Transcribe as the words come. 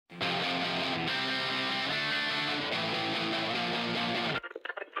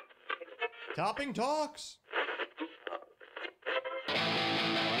Topping Talks.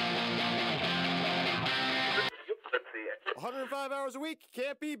 105 hours a week,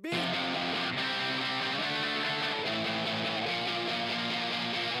 can't be beat.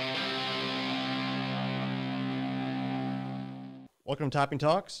 Welcome to Topping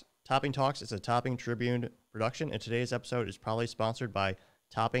Talks. Topping Talks is a Topping Tribune production, and today's episode is proudly sponsored by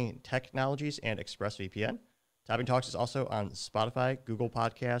Topping Technologies and ExpressVPN. Topping Talks is also on Spotify, Google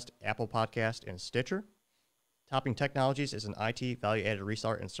Podcast, Apple Podcast, and Stitcher. Topping Technologies is an IT value-added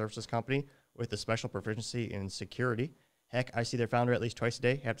reseller and services company with a special proficiency in security. Heck, I see their founder at least twice a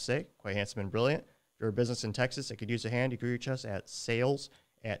day, have to say. Quite handsome and brilliant. If you're a business in Texas that could use a hand, you can reach us at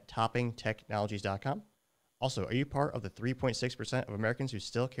sales@toppingtechnologies.com. Also, are you part of the 3.6% of Americans who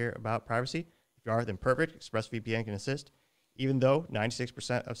still care about privacy? If you are, then perfect. ExpressVPN can assist. Even though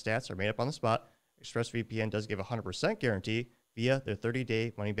 96% of stats are made up on the spot, ExpressVPN does give a 100% guarantee via their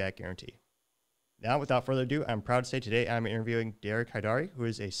 30-day money-back guarantee. Now, without further ado, I'm proud to say today I'm interviewing Derrick Heydari, who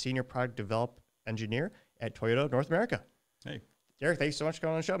is a senior product development engineer at Toyota North America. Hey. Derrick, thanks so much for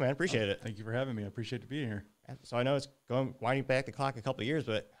coming on the show, man. Appreciate it. Thank you for having me. I appreciate being here. So I know it's winding back the clock a couple of years,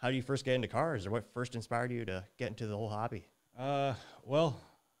 but how did you first get into cars, or what first inspired you to get into the whole hobby? Well,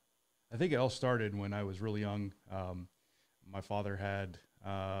 I think it all started when I was really young. My father had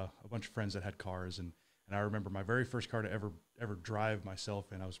a bunch of friends that had cars, and I remember my very first car to ever drive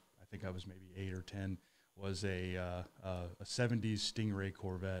myself in. I think I was maybe 8 or 10. Was a 70s Stingray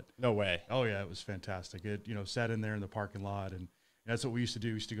Corvette. No way. Oh yeah, it was fantastic. It sat in there in the parking lot, and that's what we used to do.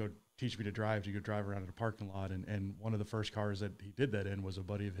 We used to go teach me to drive around in the parking lot, and one of the first cars that he did that in was a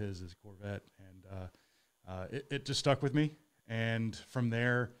buddy of his Corvette, and it just stuck with me. And from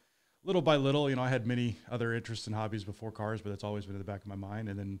there, little by little, I had many other interests and hobbies before cars, but that's always been in the back of my mind.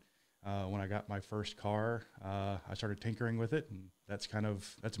 And then when I got my first car, I started tinkering with it, and that's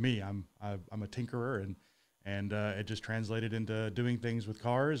me. I'm a tinkerer, and it just translated into doing things with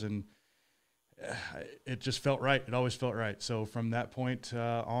cars, and it just felt right. It always felt right. So from that point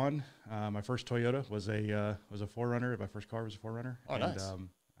on, my first Toyota was a 4Runner. My first car was a 4Runner. Oh, and, nice.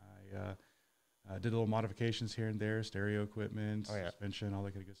 I did little modifications here and there, stereo equipment, Oh, yeah. suspension, all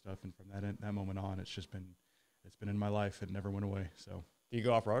that kind of good stuff. And from that moment on, it's been in my life. It never went away. So. Do you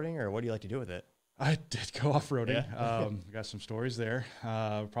go off-roading, or what do you like to do with it? I did go off-roading. Yeah. Got some stories there.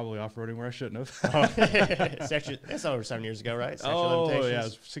 Probably off-roading where I shouldn't have. That's over 7 years ago, right? Yeah, I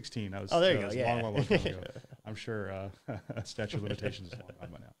was 16. Oh, there you go. Yeah. Long time ago. I'm sure statute of limitations is long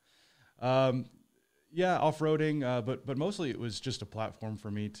gone by now. Yeah, off-roading, but mostly it was just a platform for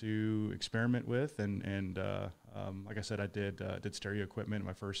me to experiment with, and like I said, I did stereo equipment.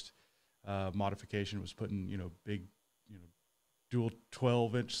 My first modification was putting big dual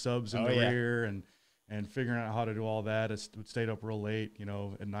 12-inch subs in the rear, and figuring out how to do all that. I stayed up real late,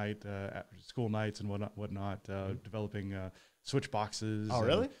 at night, school nights and whatnot, developing switch boxes. Oh,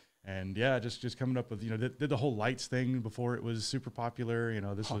 really? And yeah, just coming up with, did the whole lights thing before it was super popular.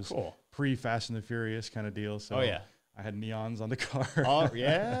 This was cool. Pre-Fast and the Furious kind of deal. So I had neons on the car. Oh,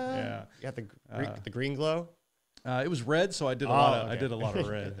 yeah? Yeah. You got the green glow? It was red, so I did a lot of red. I did a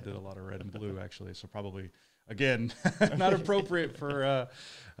lot of red and blue, actually. So probably, again, not appropriate for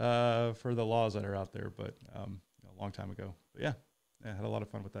the laws that are out there, but a long time ago. But yeah, I had a lot of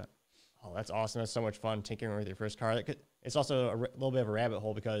fun with that. Oh, that's awesome. That's so much fun tinkering with your first car. It's also a little bit of a rabbit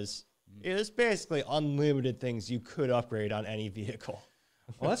hole because it's basically unlimited things you could upgrade on any vehicle.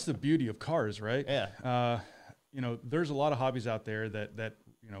 Well, that's the beauty of cars, right? Yeah. There's a lot of hobbies out there that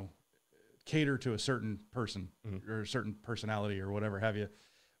cater to a certain person or a certain personality or whatever have you.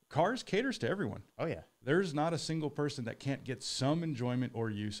 Cars caters to everyone. Oh, yeah. There's not a single person that can't get some enjoyment or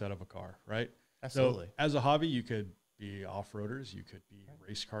use out of a car, right? Absolutely. So as a hobby, you could be off-roaders, you could be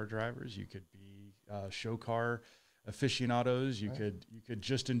race car drivers, you could be show car aficionados, you could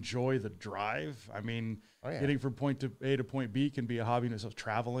just enjoy the drive. I mean, getting from point A to point B can be a hobby in itself.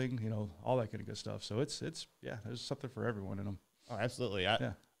 Traveling, all that kind of good stuff. So it's there's something for everyone in them. Oh, absolutely.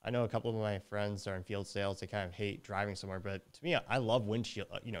 I know a couple of my friends are in field sales. They kind of hate driving somewhere, but to me, I love windshield.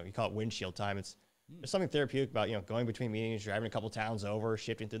 You call it windshield time. There's something therapeutic about going between meetings, driving a couple towns over,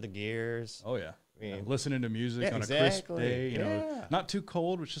 shifting through the gears. Oh yeah. I mean, listening to music on a crisp day, not too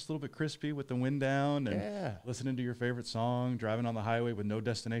cold, but just a little bit crispy with the wind down, and listening to your favorite song, driving on the highway with no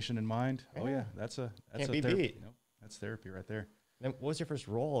destination in mind. Oh yeah, that's Can't be therapy. beat. That's therapy right there. Then what was your first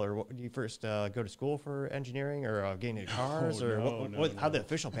role, or did you first go to school for engineering, or getting into cars, how did the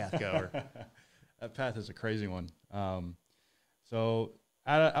official path go? That path is a crazy one. So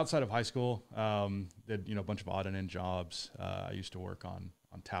outside of high school, did a bunch of odd and end jobs. I used to work on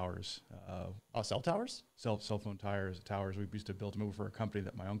towers. Cell towers? Cell phone towers. We used to build them over for a company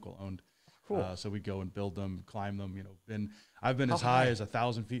that my uncle owned. cool. So we go and build them, climb them. You know, I've been How as high high? as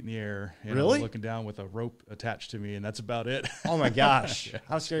 1,000 feet in the air. You know, Really? looking down with a rope attached to me, and that's about it. Oh my gosh. Yeah.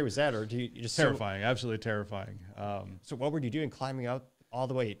 How scary was that? Or do you just Terrifying, absolutely terrifying. So what were you doing climbing up all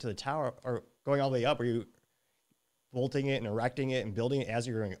the way to the tower or going all the way up? Were you bolting it and erecting it and building it as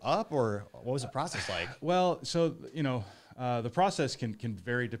you're going up, or what was the process like? Well, so, you know, the process can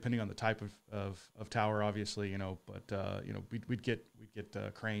vary depending on the type of tower, obviously, you know, but, you know, we'd get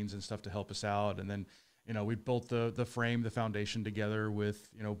cranes and stuff to help us out. And then, you know, we'd bolt the frame, the foundation together with,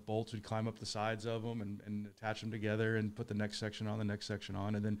 you know, bolts. We'd climb up the sides of them and attach them together and put the next section on,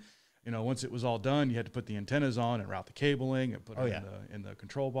 And then, you know, once it was all done, you had to put the antennas on and route the cabling and put it in the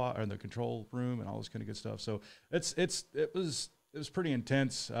control box or in the control room and all this kind of good stuff. So it was pretty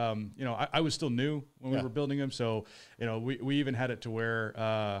intense. You know, I was still new when we were building them. So, you know, we even had it to where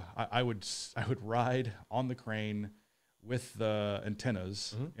I would ride on the crane with the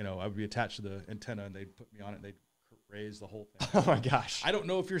antennas. You know, I would be attached to the antenna and they'd put me on it and they'd raise the whole thing. Oh my gosh. I don't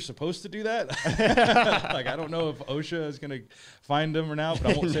know if you're supposed to do that. Like, I don't know if OSHA is going to find them or not,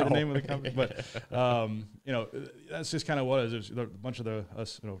 but I won't say the name of the company. But, you know, that's just kind of what it is. A bunch of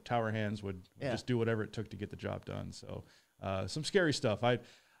us, you know, tower hands would just do whatever it took to get the job done. So some scary stuff.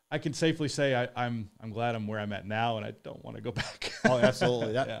 I can safely say I'm glad I'm where I'm at now, and I don't want to go back. Oh,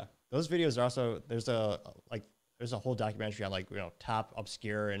 absolutely. Those videos are also, there's a whole documentary on, like, you know, top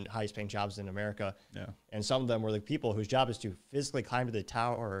obscure and highest paying jobs in America. Yeah. And some of them were like people whose job is to physically climb to the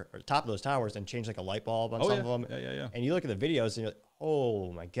tower or top of those towers and change like a light bulb on some of them. Yeah. And you look at the videos and you're like,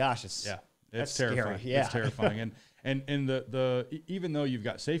 oh my gosh, it's terrifying. Scary. Yeah. It's terrifying. And the even though you've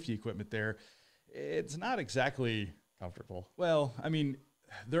got safety equipment there, it's not exactly comfortable. Well, I mean,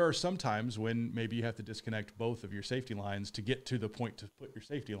 there are some times when maybe you have to disconnect both of your safety lines to get to the point to put your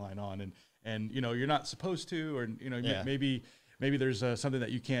safety line on, and you know, you're not supposed to, or you know, maybe there's something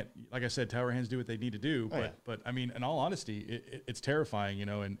that you can't, like I said, tower hands do what they need to do, but I mean, in all honesty, it's terrifying, you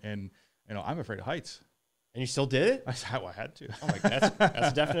know, and you know, I'm afraid of heights. And you still did it? I had to. Oh my God,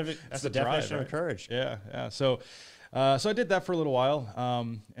 that's a definition of courage. Yeah. So I did that for a little while,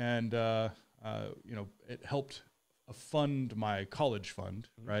 and you know, it helped fund my college fund,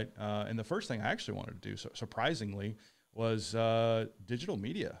 right? And the first thing I actually wanted to do, surprisingly, was digital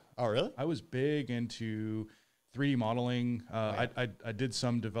media. Oh, really? I was big into 3D modeling. I did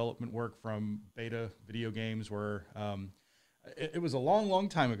some development work from beta video games where it was a long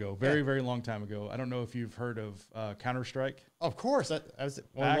time ago, very long time ago. I don't know if you've heard of Counter-Strike. Of course, that was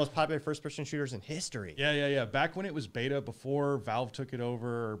one of the most popular first-person shooters in history. Yeah. Back when it was beta, before Valve took it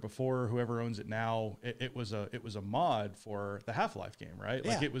over, or before whoever owns it now, it was a mod for the Half-Life game, right?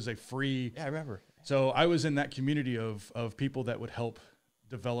 Like, it was a free. Yeah, I remember. So I was in that community of people that would help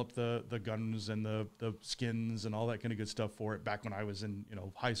develop the guns and the skins and all that kind of good stuff for it back when I was in, you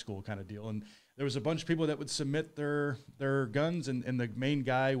know, high school kind of deal. And there was a bunch of people that would submit their guns, and the main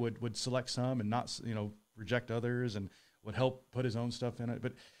guy would select some and not, you know, reject others, and would help put his own stuff in it.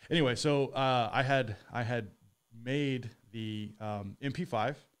 But anyway, so I had made the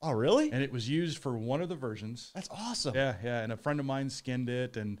MP5. Oh, really? And it was used for one of the versions. That's awesome. Yeah. And a friend of mine skinned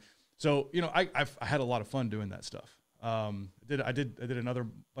it, and so, you know, I had a lot of fun doing that stuff. I did another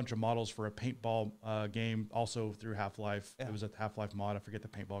bunch of models for a paintball game, also through Half-Life. It was a Half-Life mod. I forget the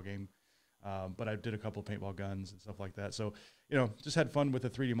paintball game. But I did a couple of paintball guns and stuff like that. So, you know, just had fun with the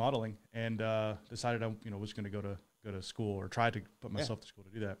 3D modeling, and decided I, you know, was going to go to school, or try to put myself to school to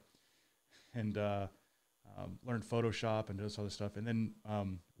do that, and learned Photoshop and this other stuff. And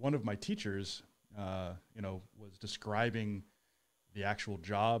then one of my teachers, you know, was describing the actual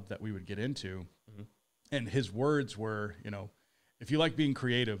job that we would get into, and his words were, you know, if you like being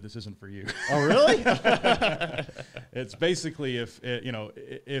creative, this isn't for you. Oh, really? It's basically if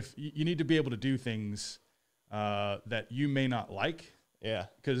you need to be able to do things that you may not like. Yeah.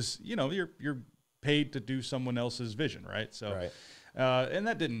 Because, you know, you're paid to do someone else's vision, right? So, and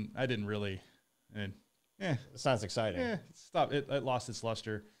I didn't really, it sounds exciting. Stop. It lost its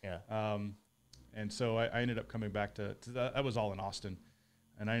luster. Yeah. And so I ended up coming back to that was all in Austin.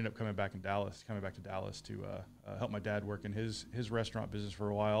 And I ended up coming back to Dallas to help my dad work in his restaurant business for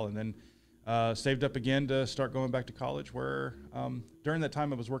a while, and then saved up again to start going back to college, where during that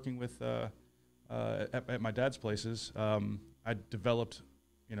time I was working with at my dad's places. I developed,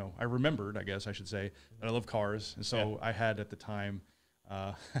 you know, I remembered, I guess I should say, that I love cars. And so I had at the time,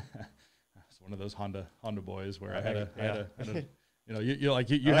 I was one of those Honda boys where I had a you know,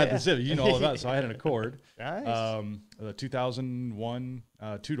 you had the Civic, you know all about it. So I had an Accord, the 2001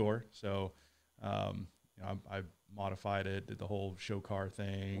 two-door. So, you know, I modified it, did the whole show car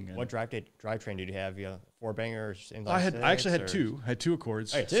thing. What drivetrain did you have? You four bangers? I actually had two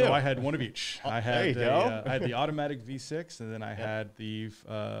Accords. Oh, so I had one of each. Oh, I there you had go. I had the automatic V6, and then I had the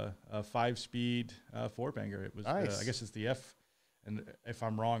 5-speed four banger. It was nice. I guess it's the F. And if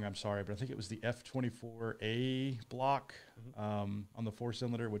I'm wrong, I'm sorry, but I think it was the F24A block on the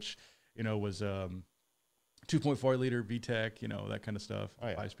 4-cylinder, which was 2.4 liter VTEC, that kind of stuff.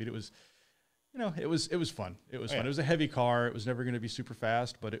 5-speed. It was, it was fun. It was fun. It was a heavy car. It was never going to be super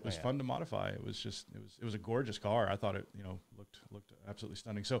fast, but it was fun to modify. It was a gorgeous car. I thought it, looked absolutely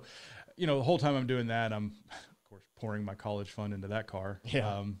stunning. So, the whole time I'm doing that, I'm of course pouring my college fund into that car.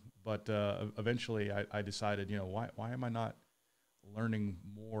 Yeah. But eventually I decided, why am I not learning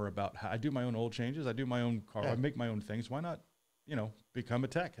more about how I do my own oil changes? I do my own car. I make my own things. Why not, become a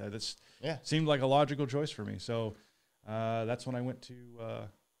tech? That's seemed like a logical choice for me. So that's when I went to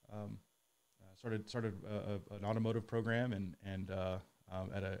started an automotive program and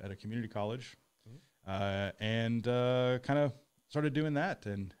at a community college, and kind of started doing that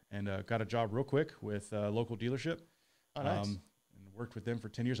and got a job real quick with a local dealership. Oh, nice. And worked with them for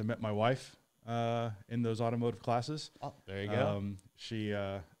 10 years. I met my wife in those automotive classes. Oh, there you go.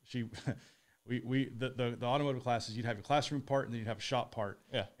 The automotive classes, you'd have a classroom part and then you'd have a shop part.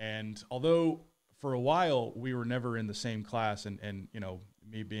 Yeah. And although for a while we were never in the same class, and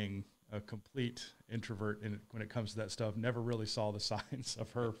me being a complete introvert when it comes to that stuff, never really saw the signs of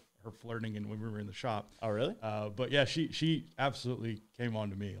her flirting and when we were in the shop. Oh, really? But yeah, she absolutely came on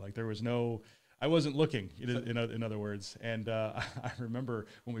to me. Like there was I wasn't looking, in other words. And I remember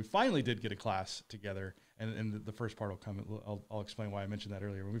when we finally did get a class together, and the first part will come. I'll explain why I mentioned that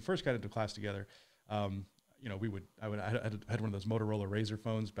earlier. When we first got into class together, I had one of those Motorola Razr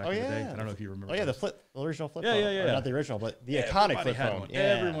phones back in the day. I don't know if you remember. Oh yeah, the original flip phone. Yeah. Not the original, but the iconic flip phone. Yeah.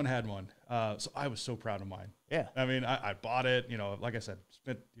 Everyone had one. So I was so proud of mine. Yeah. I mean, I bought it. Like I said,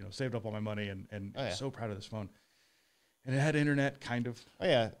 saved up all my money and so proud of this phone. And it had internet, kind of. Oh,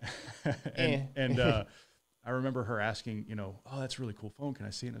 yeah. and I remember her asking, oh, that's a really cool phone. Can I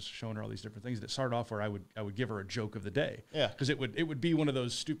see it? And I was showing her all these different things. And it started off where I would give her a joke of the day. Yeah. Because it would be one of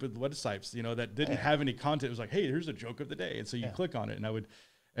those stupid websites, that didn't have any content. It was like, hey, here's a joke of the day. And so you click on it, and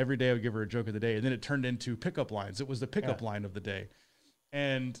every day I would give her a joke of the day. And then it turned into pickup lines. It was the pickup line of the day.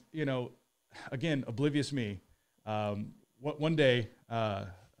 And, again, oblivious me. One day,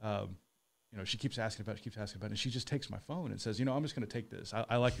 she keeps asking about it, and she just takes my phone and says, I'm just going to take this.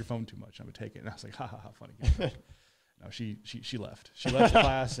 I like your phone too much. I'm going to take it. And I was like, ha, ha, ha, funny. No, she left. She left the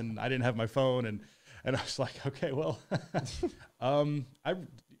class, and I didn't have my phone. And I was like, okay, well,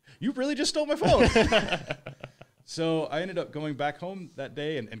 you really just stole my phone. So I ended up going back home that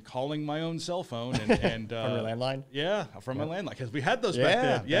day and calling my own cell phone. And from your landline? Yeah, from my landline, because we had those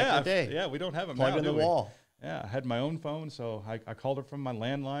back then. Yeah, we don't have them Plug now, in the wall. Yeah, I had my own phone, so I called her from my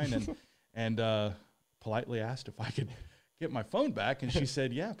landline and politely asked if I could get my phone back, and she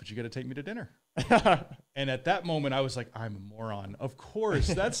said, yeah, but you got to take me to dinner. And at that moment, I was like, I'm a moron. Of course,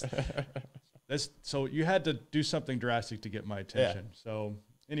 that's so you had to do something drastic to get my attention. Yeah. So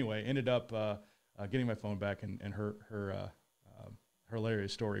anyway, ended up getting my phone back, and her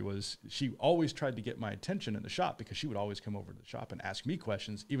hilarious story was she always tried to get my attention in the shop, because she would always come over to the shop and ask me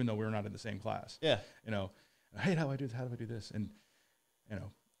questions, even though we were not in the same class. Yeah. Hey, how do I do this? And,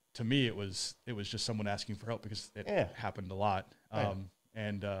 to me, it was just someone asking for help, because it happened a lot.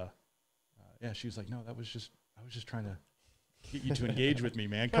 She was like, no, I was just trying to get you to engage with me,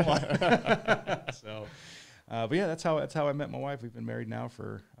 man. Come on. So, but yeah, that's how I met my wife. We've been married now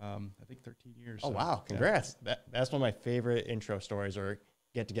for, I think 13 years. Oh, so, wow. Congrats. Yeah. That's one of my favorite intro stories or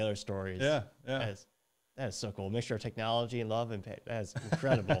get together stories. Yeah. Yeah. That is so cool. Mixture of technology and love, and that's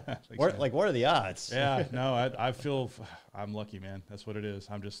incredible. What are the odds? Yeah, no, I feel I'm lucky, man. That's what it is.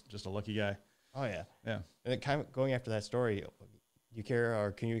 I'm just a lucky guy. Oh yeah, yeah. And kind of going after that story, do you care,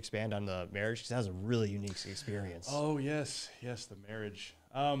 or can you expand on the marriage? Because that was a really unique experience. Oh yes, the marriage.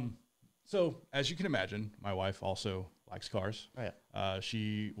 So as you can imagine, my wife also likes cars. Oh yeah.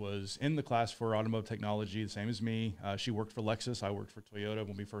 She was in the class for automotive technology, the same as me. She worked for Lexus. I worked for Toyota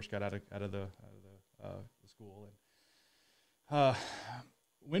when we first got out of the school. And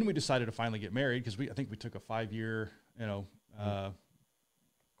when we decided to finally get married, because I think we took a 5-year,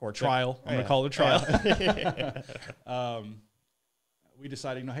 court trial. I'm going to call it a trial. We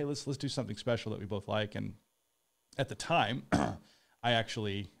decided, hey, let's do something special that we both like. And at the time, I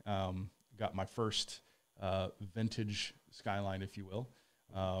actually got my first vintage Skyline, if you will.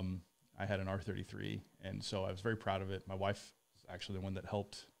 I had an R33, and so I was very proud of it. My wife was actually the one that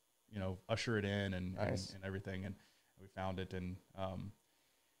helped usher it in and everything, and we found it. And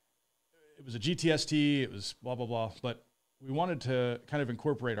it was a GTST, it was blah, blah, blah. But we wanted to kind of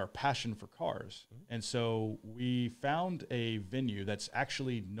incorporate our passion for cars. And so we found a venue that's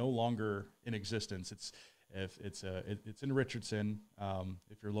actually no longer in existence. It's in Richardson.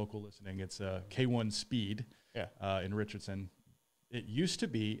 If you're local listening, it's a K1 Speed in Richardson. It used to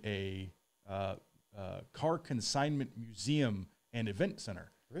be a car consignment museum and event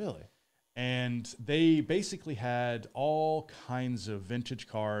center. Really? And they basically had all kinds of vintage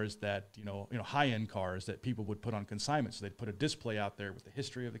cars that, high-end cars that people would put on consignment. So they'd put a display out there with the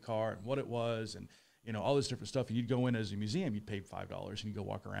history of the car and what it was and, all this different stuff. And you'd go in as a museum, you'd pay $5 and you'd go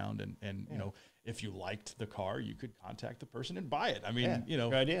walk around and if you liked the car, you could contact the person and buy it. I mean,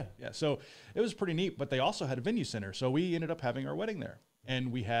 good idea. Yeah. So it was pretty neat, but they also had a venue center. So we ended up having our wedding there,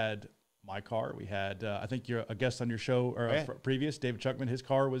 and we had my car. We had, I think you're a guest on your show or previous, David Chuckman. His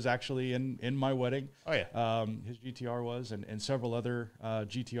car was actually in my wedding. Oh yeah. His GTR was, and several other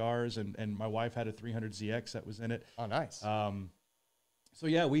GTRs, and my wife had a 300ZX that was in it. Oh, nice. So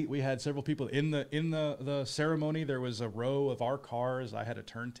yeah, we had several people in the ceremony. There was a row of our cars. I had a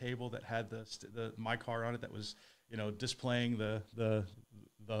turntable that had my car on it that was, displaying the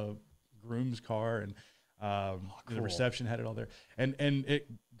groom's car, and cool. The reception had it all there, and it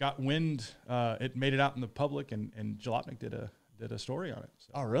got wind. It made it out in the public, and Jalopnik did a story on it.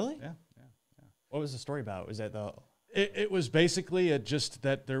 So, oh, really? Yeah. What was the story about? Was that It was basically just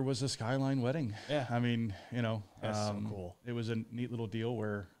that there was a Skyline wedding. Yeah. I mean, that's so cool. It was a neat little deal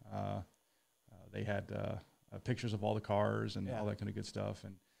where they had pictures of all the cars and all that kind of good stuff,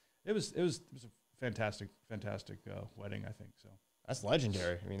 and it was a fantastic wedding, I think. So. That's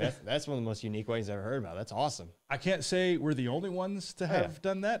legendary. I mean, that's one of the most unique weddings I've ever heard about. That's awesome. I can't say we're the only ones to have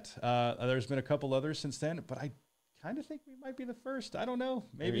done that. There's been a couple others since then, but I kind of think we might be the first. I don't know.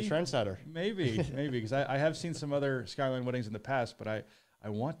 Maybe trendsetter. Maybe, because I have seen some other Skyline weddings in the past, but I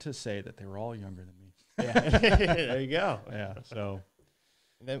want to say that they were all younger than me. Yeah. There you go. Yeah. So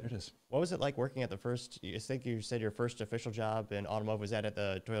then, there it is. What was it like working at the first? I think you said your first official job in automotive was that at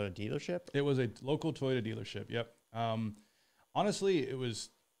the Toyota dealership? It was a local Toyota dealership. Yep. Honestly, it was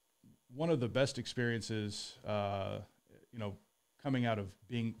one of the best experiences, coming out of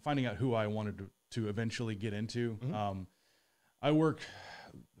finding out who I wanted to eventually get into. I work,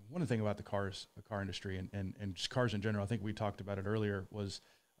 one thing about the car industry and just cars in general, I think we talked about it earlier, was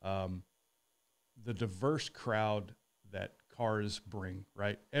the diverse crowd that cars bring,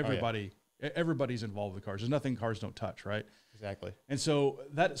 right? Everybody's involved with cars. There's nothing cars don't touch, right? Exactly. And so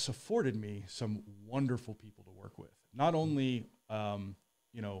that has afforded me some wonderful people to work with. Not only, are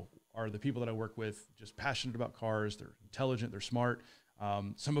the people that I work with just passionate about cars, they're intelligent, they're smart.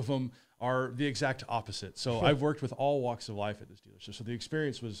 Some of them are the exact opposite. So I've worked with all walks of life at this dealership. So the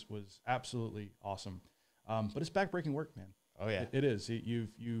experience was absolutely awesome. But it's backbreaking work, man. Oh yeah, it is. You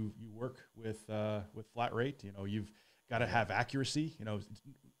work with flat rate. You've got to have accuracy.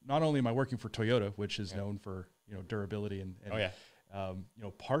 Not only am I working for Toyota, which is known for durability and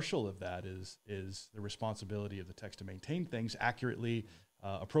partial of that is the responsibility of the techs to maintain things accurately,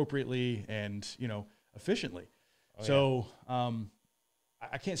 appropriately, and efficiently.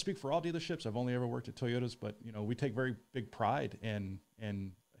 I can't speak for all dealerships. I've only ever worked at Toyotas, but we take very big pride in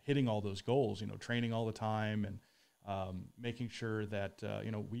hitting all those goals. Training all the time and making sure that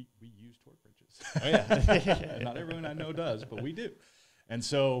we use torque wrenches. Oh yeah, not everyone I know does, but we do. And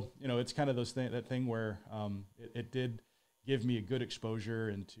so it's kind of that thing where it did give me a good exposure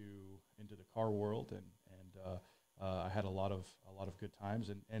into the car world, and I had a lot of good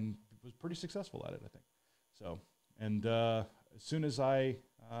times and was pretty successful at it, I think. So, and as soon as I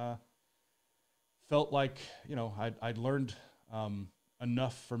felt like I'd learned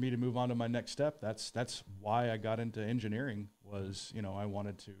enough for me to move on to my next step, that's why I got into engineering. Was I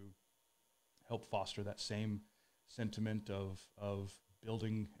wanted to help foster that same sentiment of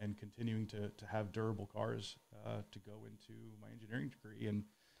building and continuing to have durable cars to go into my engineering degree and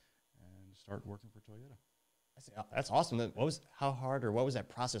start working for Toyota. That's awesome. How hard or what was that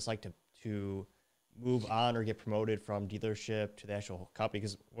process like to move on or get promoted from dealership to the actual company?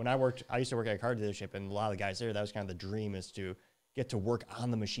 Because when I used to work at a car dealership, and a lot of the guys there, that was kind of the dream, is to get to work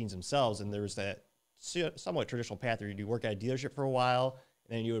on the machines themselves. And there was that somewhat traditional path where you do work at a dealership for a while,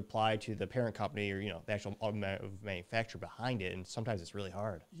 and then you would apply to the parent company or the actual automotive manufacturer behind it. And sometimes it's really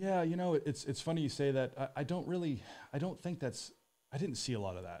hard. Yeah, it's funny you say that. I don't think I didn't see a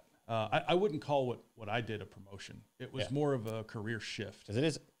lot of that. I wouldn't call what I did a promotion. It was more of a career shift. Because it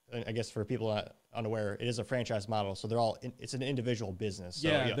is, I guess for people unaware, it is a franchise model. So it's an individual business. So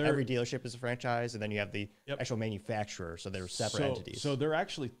every dealership is a franchise, and then you have the actual manufacturer. So they're separate entities. So they're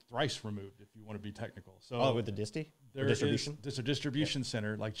actually thrice removed, if you want to be technical. So with the disty? There's a distribution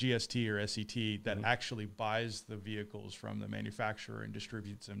center like GST or SET that actually buys the vehicles from the manufacturer and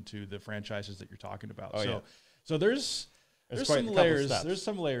distributes them to the franchises that you're talking about. So there's some layers. There's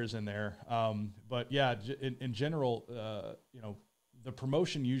some layers in there. But yeah, in general, you know, the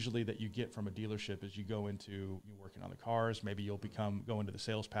promotion usually that you get from a dealership is you go into working on the cars. Maybe you'll go into the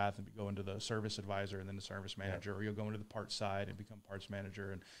sales path and go into the service advisor and then the service manager, or you'll go into the parts side and become parts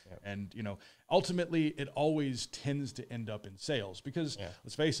manager. And you know, ultimately it always tends to end up in sales because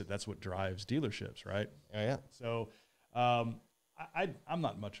let's face it, that's what drives dealerships, right? So, I'm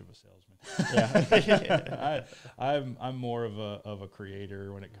not much of a salesman. I'm more of a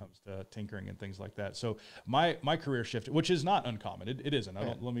creator when it comes to tinkering and things like that. So my career shift, which is not uncommon, it isn't.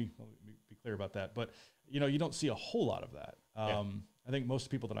 Let me be clear about that. But you know, you don't see a whole lot of that. I think most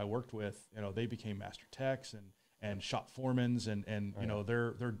people that I worked with, you know, they became master techs and shop foremans, and you know,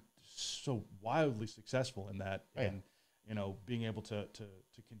 they're so wildly successful in that. And you know, being able to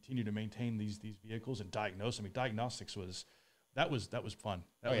continue to maintain these vehicles and diagnose. I mean, diagnostics was. That was fun.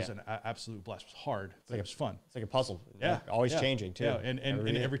 That was an absolute blast. It was hard, but it was fun. It's like a puzzle. Always changing too. And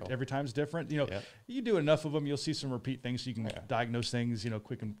every time's different. You know, you do enough of them, you'll see some repeat things, so you can diagnose things, you know,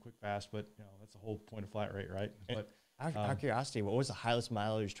 quick, fast. But you know, that's the whole point of flat rate, right? But out of curiosity, what was the highest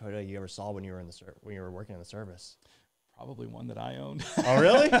mileage Toyota you ever saw when you were working in the service? Probably one that I owned. Oh,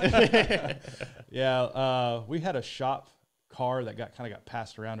 really? We had a shop car that kind of got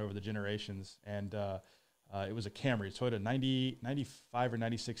passed around over the generations, and it was a Camry, Toyota 95 or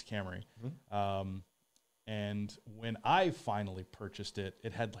 96 Camry. And when I finally purchased it,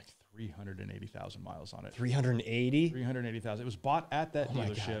 it had like 380,000 miles on it. 380? 380,000. It was bought at that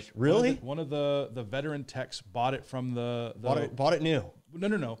dealership. Really? One of the veteran techs bought it from the bought it new.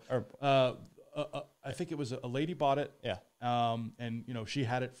 No. I think it was a lady bought it. Yeah. And you know, she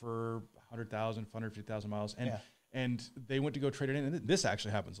had it for 100,000, 150,000 miles. And they went to go trade it in. And this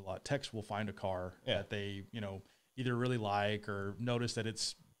actually happens a lot. Techs will find a car that they, you know, either really like or notice that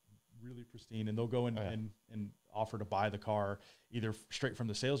it's really pristine, and they'll go in and offer to buy the car either straight from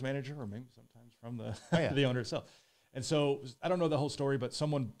the sales manager or maybe sometimes from the the owner itself. And so I don't know the whole story, but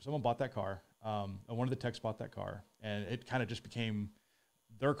someone bought that car. One of the techs bought that car, and it kind of just became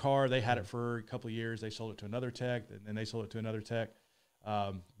their car. They had it for a couple of years. They sold it to another tech, and then they sold it to another tech.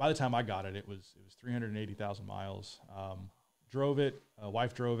 By the time I got it, it was 380,000 miles. Drove it,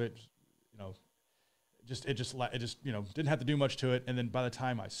 wife drove it, you know, it just you know, didn't have to do much to it. And then by the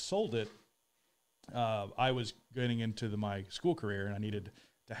time I sold it, I was getting into my school career, and I needed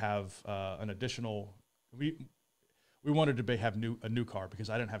to have an additional. We wanted to have a new car because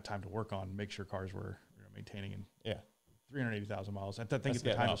I didn't have time to work on make sure cars were, you know, maintaining. And 380,000 miles. I think at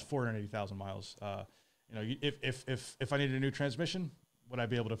the time it was 480,000 miles. You know, if I needed a new transmission, would I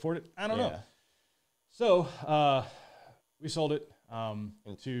be able to afford it? I don't know. So we sold it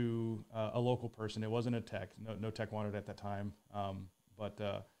to a local person. It wasn't a tech. No tech wanted it at that time.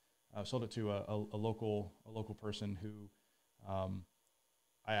 But sold it to a local person who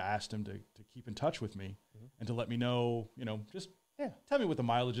I asked him to keep in touch with me and to let me know, you know, just tell me what the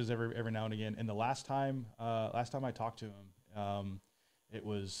mileage is every now and again. And the last time I talked to him, it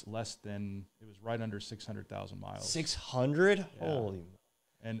was right under 600,000 miles. 600? Yeah. Holy.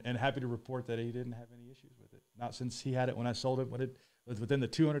 And happy to report that he didn't have any issues with it. Not since he had it when I sold it, when it was within the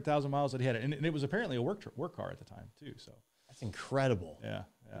 200,000 miles that he had it. And it was apparently a work car at the time too. So that's incredible. Yeah.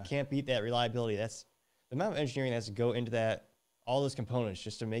 You can't beat that reliability. That's the amount of engineering that has to go into that, all those components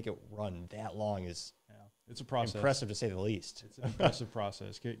just to make it run that long is it's a process. Impressive to say the least. It's an impressive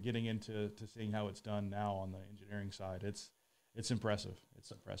process. Getting into seeing how it's done now on the engineering side, it's impressive. It's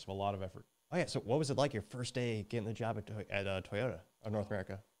impressive. A lot of effort. Oh yeah. So what was it like your first day getting the job at Toyota of North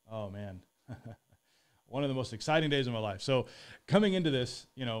America? Oh man, one of the most exciting days of my life. So coming into this,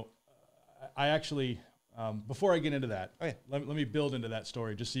 you know, I actually before I get into that, let me build into that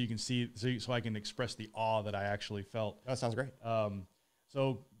story just so you can see, so I can express the awe that I actually felt. That sounds great.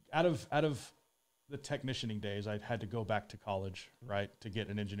 So out of the technicianing days, I had to go back to college, right, to get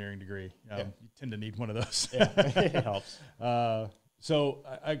an engineering degree. You tend to need one of those. It helps. So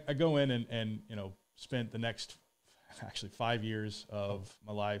I go in and you know, spent the next actually 5 years of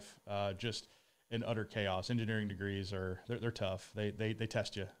my life just in utter chaos. Engineering degrees they're tough. They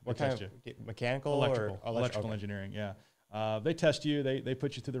test you. What kind of mechanical electrical engineering? Yeah. They test you. They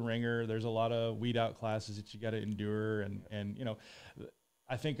put you through the ringer. There's a lot of weed out classes that you got to endure, and you know,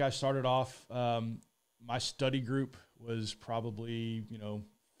 I think I started off. My study group was probably, you know,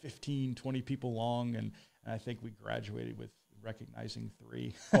 15, 20 people long, and I think we graduated with recognizing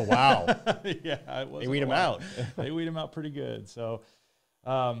 3. Oh wow! Yeah, they weed them out. They weed them out pretty good. So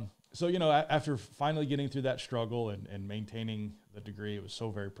So, you know, after finally getting through that struggle and maintaining the degree, I was so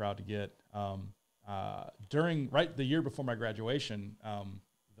very proud to get, during the year before my graduation,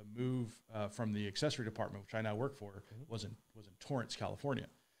 the move from the accessory department, which I now work for, was in Torrance, California.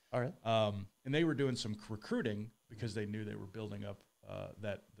 All right. And they were doing some recruiting because they knew they were building up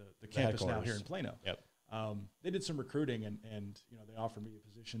the campus now here in Plano. Yep. They did some recruiting and you know, they offered me a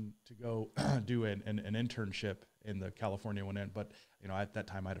position to go do an internship in the California one end. But, you know, at that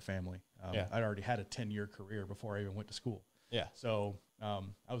time I had a family. I'd already had a 10-year career before I even went to school. Yeah. So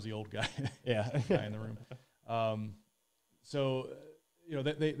I was the old guy, yeah, guy in the room. So, you know,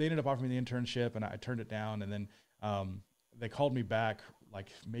 they ended up offering me the internship and I turned it down. And then they called me back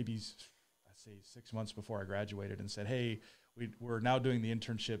like maybe, I'd say 6 months before I graduated and said, hey, we're now doing the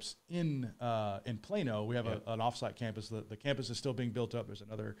internships in Plano. We have an offsite campus. The campus is still being built up. There's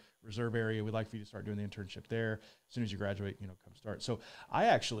another reserve area. We'd like for you to start doing the internship there. As soon as you graduate, you know, come start. So I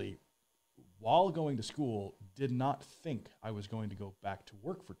actually, while going to school, did not think I was going to go back to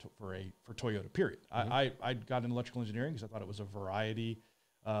work for Toyota. Period. I got into electrical engineering because I thought it was a variety,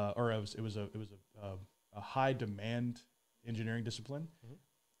 or it was a high demand engineering discipline.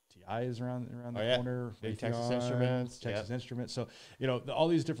 TI is around the corner. Big Texas Instruments. Instruments. So, you know, all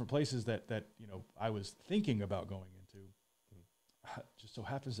these different places that you know, I was thinking about going into. Just so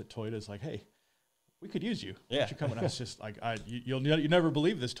happens that Toyota is like, hey, we could use you. Yeah. Why don't you come? And I was just like, you never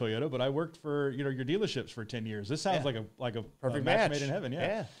believe this, Toyota, but I worked for, you know, your dealerships for 10 years. This sounds like a perfect match made in heaven.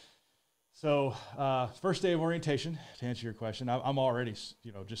 Yeah. So first day of orientation, to answer your question, I'm already,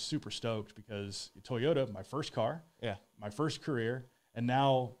 you know, just super stoked because Toyota, my first car, my first career, and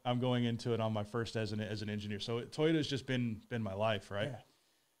now I'm going into it on my first as an engineer. So Toyota's just been my life, right? Yeah.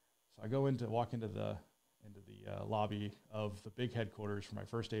 So I walk into the lobby of the big headquarters for my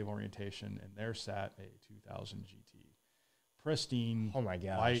first day of orientation, and there sat a 2000 GT, pristine, oh my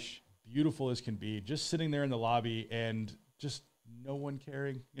gosh, white, beautiful as can be, just sitting there in the lobby and just no one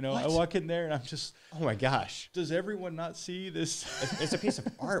caring. You know, I walk in there and I'm just, oh my gosh, does everyone not see this? It's a piece of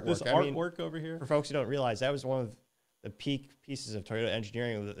artwork. This artwork over here. For folks who don't realize, that was one of the peak pieces of Toyota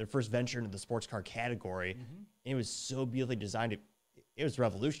engineering, their first venture into the sports car category. And it was so beautifully designed. It was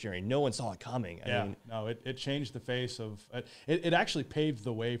revolutionary. No one saw it coming. I mean, no, it changed the face of it actually paved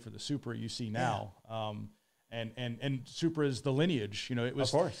the way for the Supra you see now. And Supra is the lineage, you know, it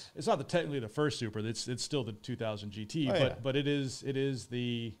was, of course, it's not technically the first Supra, it's still the 2000 GT, but it is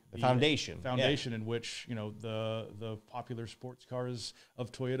the foundation in which, you know, the popular sports cars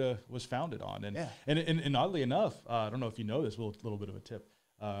of Toyota was founded on. And oddly enough, I don't know if you know this, little bit of a tip,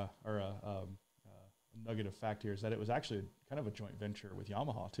 or a nugget of fact here is that it was actually kind of a joint venture with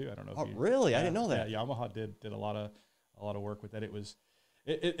Yamaha too. I don't know if you, really? I didn't know that. Yeah, Yamaha did a lot of work with that.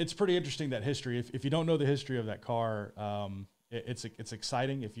 It's pretty interesting, that history. If you don't know the history of that car, it's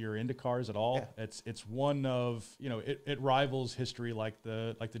exciting if you're into cars at all. Yeah. It's one of, you know, it rivals history like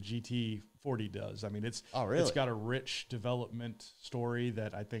the GT40 does. I mean, it's got a rich development story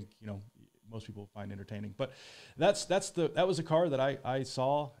that I think, you know, most people find entertaining. But that was a car that I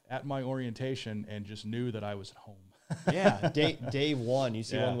saw at my orientation and just knew that I was at home. Yeah, day one, you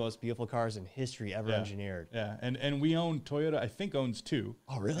see one of the most beautiful cars in history ever engineered. Yeah, and we own, Toyota, I think, owns two.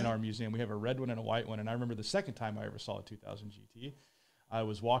 Oh, really? In our museum. We have a red one and a white one. And I remember the second time I ever saw a 2000 GT, I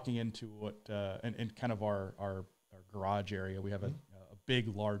was walking into what, in kind of our garage area. We have a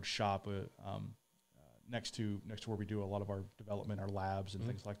big, large shop next to where we do a lot of our development, our labs and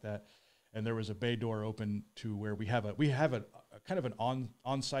things like that. And there was a bay door open to where we have a kind of an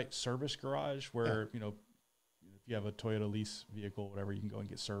on-site service garage where, you know, if you have a Toyota lease vehicle, whatever, you can go and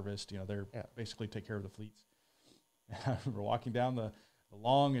get serviced. You know, they're basically take care of the fleets. And I remember walking down the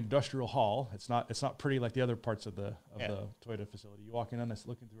long industrial hall. It's not pretty like the other parts of the Toyota facility. You walk in and it's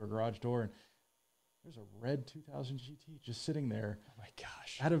looking through a garage door, and there's a red 2000 GT just sitting there. Oh my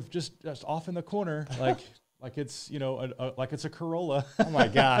gosh! Out of just off in the corner, like it's, you know, like it's a Corolla. Oh my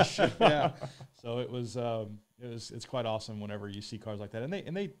gosh! Yeah. So it's quite awesome whenever you see cars like that, and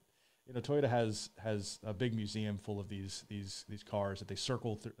they. You know, Toyota has a big museum full of these cars that they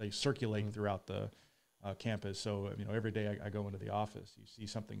circulate throughout the campus. So, you know, every day I go into the office, you see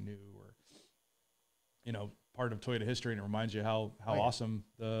something new, or, you know, part of Toyota history, and it reminds you how awesome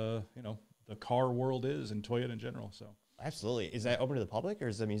the car world is, and Toyota in general. So absolutely. Is that open to the public, or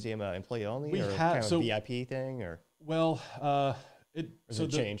is the museum employee only, we or have kind of a VIP thing, or? Well,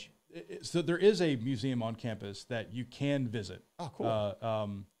 change. So there is a museum on campus that you can visit. Oh,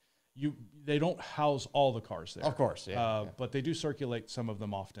 cool. They don't house all the cars there, of course, but they do circulate some of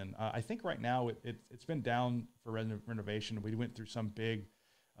them often. I think right now it's been down for renovation. We went through some big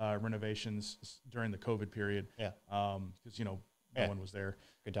renovations during the COVID period. Yeah. Because, you know, no one was there.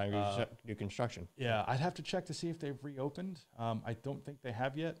 Good time to do construction. Yeah, I'd have to check to see if they've reopened. I don't think they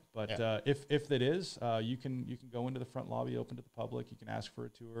have yet, but if it is, you can go into the front lobby, open to the public. You can ask for a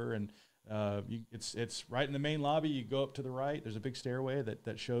tour, and it's right in the main lobby. You go up to the right. There's a big stairway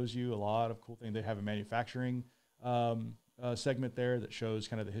that shows you a lot of cool things. They have a manufacturing segment there that shows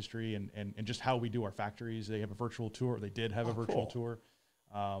kind of the history and just how we do our factories. They have a virtual tour. They did have a virtual tour,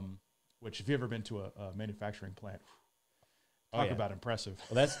 which if you've ever been to a manufacturing plant, talk about impressive.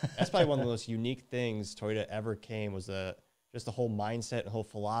 Well, that's probably one of the most unique things Toyota ever came was just the whole mindset and whole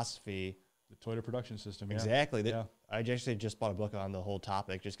philosophy. The Toyota production system. Exactly. Yeah. I actually just bought a book on the whole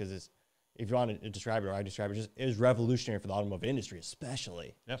topic just because if you want to describe it or I describe it, it was revolutionary for the automotive industry,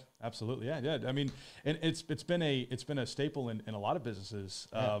 especially. Yeah, absolutely. Yeah. I mean, and it's been a staple in a lot of businesses.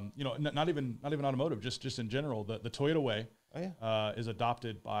 You know, not even automotive, just in general. The Toyota way is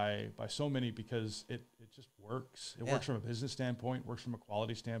adopted by so many because it just works. It works from a business standpoint, works from a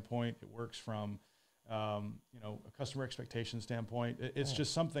quality standpoint, it works from you know, a customer expectation standpoint. It's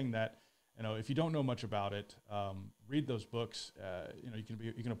just something that, you know, if you don't know much about it, read those books. You know,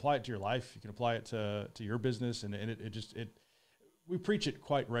 you can apply it to your life. You can apply it to your business, and we preach it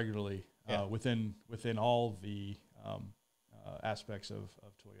quite regularly within all the aspects of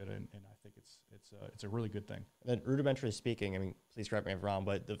Toyota, and I think it's a really good thing. And then rudimentarily speaking, I mean, please correct me if I'm wrong,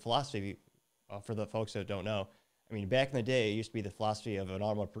 but the philosophy for the folks that don't know, I mean, back in the day, it used to be the philosophy of an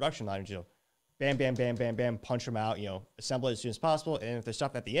automotive production line, you know, bam, bam, bam, bam, bam, punch them out, you know, assemble it as soon as possible, and if there's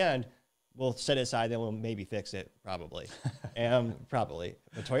stuff at the end, we'll set it aside, then we'll maybe fix it, probably. Probably.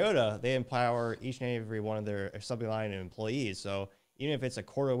 But Toyota, they empower each and every one of their assembly line employees. So even if it's a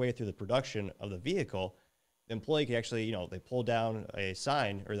quarter way through the production of the vehicle, the employee can actually, you know, they pull down a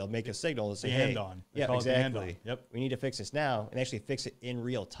sign or they'll make a signal and say, hey, exactly. Yep. We need to fix this now and actually fix it in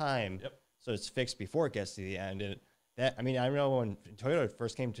real time. Yep. So it's fixed before it gets to the end. And that, I mean, I know when Toyota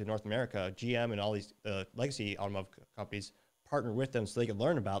first came to North America, GM and all these legacy automotive companies partner with them so they could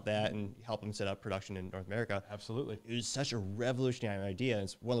learn about that and help them set up production in North America. Absolutely. It was such a revolutionary idea. And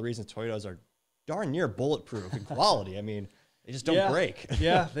it's one of the reasons Toyotas are darn near bulletproof in quality. I mean, they just don't break.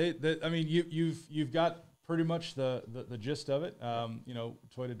 Yeah. I mean, you've got pretty much the gist of it. You know,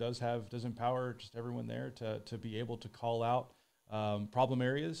 Toyota does empower just everyone there to be able to call out problem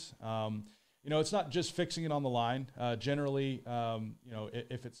areas. You know, it's not just fixing it on the line. Generally, you know,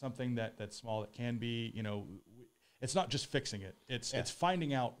 if it's something that's small, it can be, you know, it's not just fixing it. It's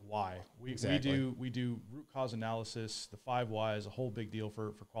finding out why. We do root cause analysis. The 5 whys, a whole big deal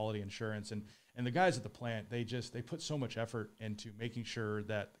for quality assurance. And the guys at the plant, they put so much effort into making sure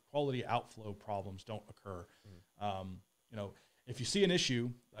that quality outflow problems don't occur. You know, if you see an issue,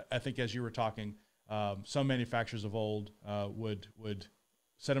 I think as you were talking, some manufacturers of old would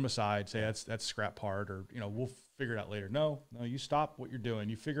set them aside, say that's scrap part, or, you know, we'll figure it out later. No, you stop what you're doing.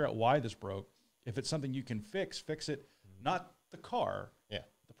 You figure out why this broke. If it's something you can fix it, not the car,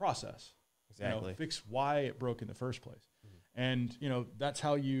 the process. Exactly. You know, fix why it broke in the first place. And, you know, that's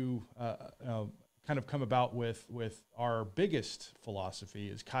how you kind of come about with our biggest philosophy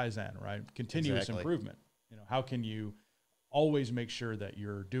is Kaizen, right? Continuous improvement. You know, how can you always make sure that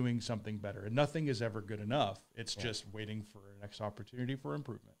you're doing something better? And nothing is ever good enough. It's just waiting for a next opportunity for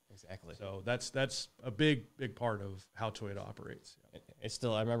improvement. Exactly. So that's a big part of how Toyota operates. It's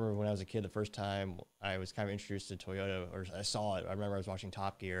still, I remember when I was a kid, the first time I was kind of introduced to Toyota, or I saw it, I remember I was watching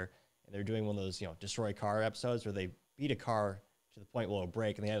Top Gear, and they're doing one of those, you know, destroy car episodes where they beat a car to the point where it'll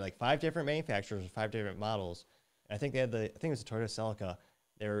break, and they had like 5 different manufacturers, 5 different models. And I think they had I think it was the Toyota Celica.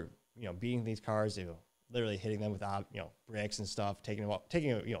 They were, you know, beating these cars, you know, literally hitting them with, you know, bricks and stuff, taking a,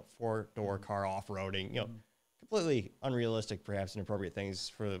 you know, 4-door car off-roading, you know, completely unrealistic, perhaps inappropriate things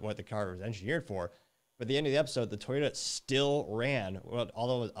for what the car was engineered for. But at the end of the episode, the Toyota still ran,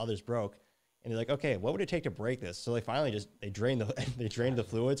 although others broke. And they're like, okay, what would it take to break this? So they finally they drained the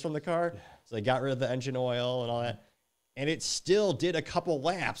fluids from the car. So they got rid of the engine oil and all that. And it still did a couple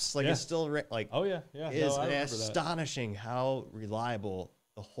laps. Like it's still like, it's astonishing how reliable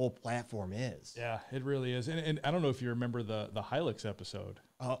the whole platform is. Yeah, it really is. And I don't know if you remember the Hilux episode.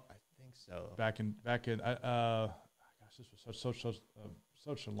 Oh, I think so. Back in gosh, this was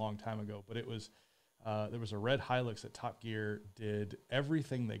such a long time ago, but it was there was a red Hilux that Top Gear did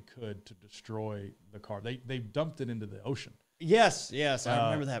everything they could to destroy the car. They dumped it into the ocean. Yes, I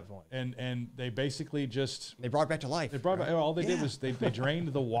remember that point. And they basically they brought it back to life. They brought it, all they did was they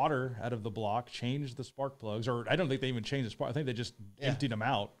drained the water out of the block, changed the spark plugs, or I don't think they even changed the spark. I think they just emptied them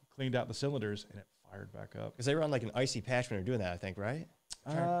out, cleaned out the cylinders, and it fired back up. Because they were on like an icy patch when they were doing that, I think, right?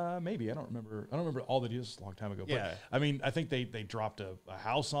 Maybe I don't remember. I don't remember all the details. A long time ago. Yeah. But I mean, I think they dropped a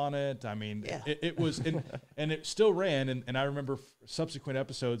house on it. I mean, Yeah. it was, and it still ran. And I remember subsequent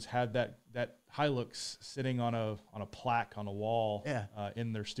episodes had that Hilux sitting on a plaque on a wall. Yeah.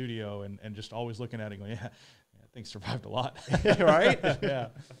 In their studio, and just always looking at it, going, yeah, things survived a lot. Right? Yeah.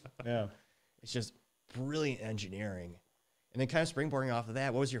 Yeah. It's just brilliant engineering. And then kind of springboarding off of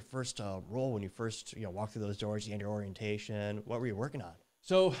that, what was your first role when you first walked through those doors, you had your orientation? What were you working on?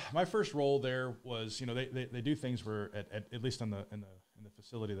 So my first role there was, they do things where at least in the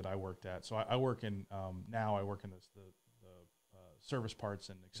facility that I worked at. So I work in now I work in the service parts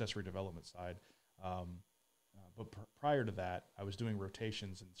and accessory development side. But prior to that, I was doing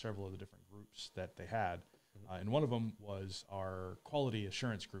rotations in several of the different groups that they had. And one of them was our quality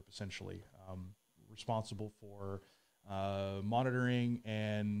assurance group, essentially responsible for monitoring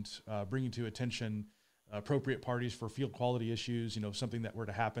and bringing to attention appropriate parties for field quality issues. Something that were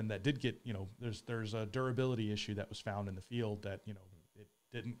to happen that did get, there's a durability issue that was found in the field that, it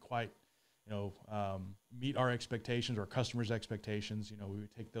didn't quite, meet our expectations or customers' expectations. We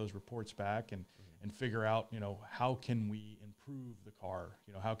would take those reports back and figure out, how can we improve the car?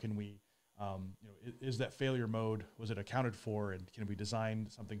 How can we, is that failure mode, was it accounted for, and can we design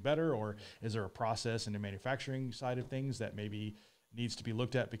something better? Or is there a process in the manufacturing side of things that maybe needs to be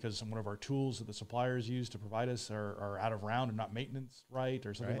looked at because one of our tools that the suppliers use to provide us are out of round and not maintenance right,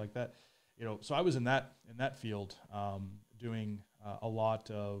 or something like that? So I was in that field, doing a lot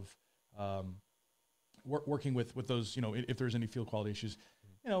of working with those, if there's any field quality issues.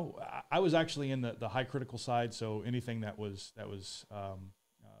 I was actually in the high critical side, so anything that was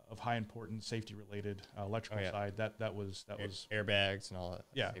of high importance, safety related, electrical side, that was airbags and all that.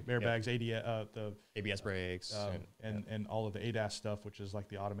 Yeah, airbags, the ABS brakes, and all of the ADAS stuff, which is like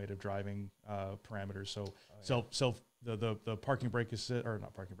the automotive driving parameters. So the parking brake assist, or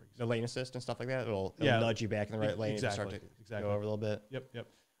not parking brake, the lane assist and stuff like that. It'll nudge you back in the right lane and start to go over a little bit. Yep.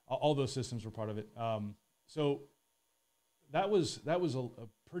 All those systems were part of it. So that was a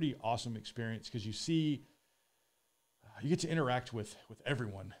pretty awesome experience, because you get to interact with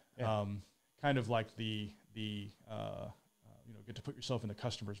everyone. Kind of like get to put yourself in the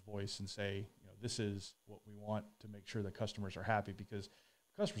customer's voice and say, this is what we want to make sure that customers are happy, because if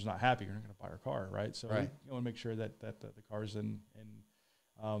the customer's not happy, you're not going to buy our car, right? So you want to make sure that the car's in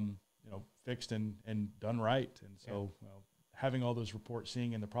fixed and done right. And so having all those reports,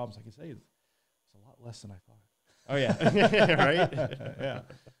 seeing in the problems, like I say, it's a lot less than I thought. Oh yeah. Right. Yeah.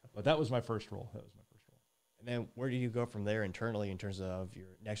 But that was my first role. And then where do you go from there internally in terms of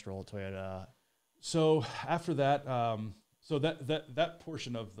your next role at Toyota? So after that, that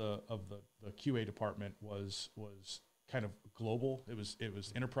portion of the QA department was kind of global. It was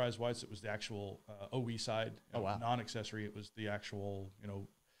enterprise wide. So it was the actual OE side. Non-accessory. It was the actual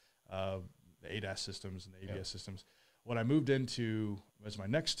the ADAS systems and the ABS systems. What I moved into as my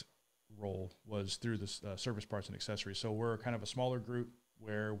next role was through the service parts and accessories. So we're kind of a smaller group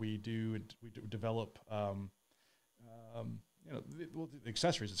where we develop the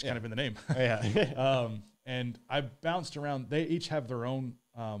accessories. It's kind of in the name. And I bounced around. They each have their own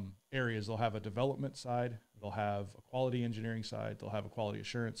areas. They'll have a development side, they'll have a quality engineering side, they'll have a quality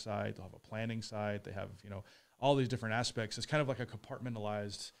assurance side, they'll have a planning side. They have all these different aspects. It's kind of like a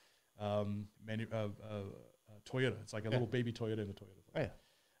compartmentalized Toyota. It's like a little baby Toyota in a Toyota.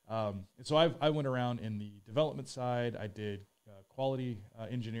 And so I went around in the development side. I did quality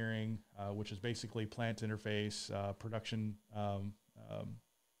engineering, which is basically plant interface, production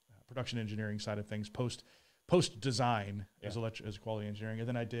engineering side of things, post design as quality engineering. And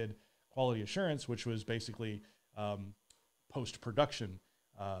then I did quality assurance, which was basically post production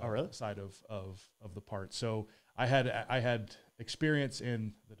side of the parts. So I had experience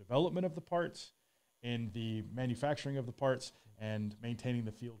in the development of the parts, in the manufacturing of the parts, and maintaining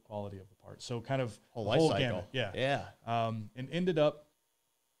the field quality of the parts. So kind of whole life cycle. Gamut. Yeah. And ended up,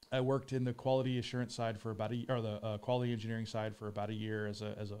 I worked in the quality assurance side for about the quality engineering side for about a year as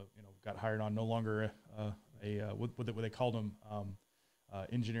a got hired on, no longer what they called them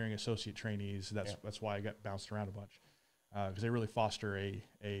engineering associate trainees. That's why I got bounced around a bunch, because they really foster a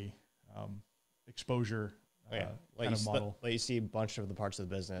exposure kind of model. Let you see a bunch of the parts of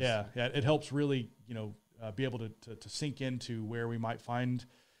the business. Yeah. It helps really be able to sink into where we might find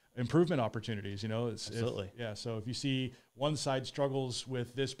improvement opportunities. Absolutely. So if you see one side struggles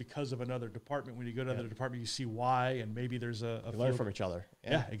with this because of another department, when you go to another department, you see why, and maybe there's a learn from each other.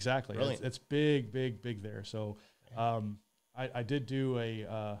 Yeah, exactly. It's big there. So I did do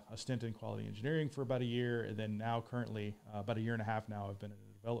a stint in quality engineering for about a year, and then now currently about a year and a half now, I've been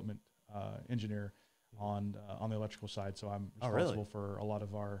a development engineer on the electrical side. So I'm responsible for a lot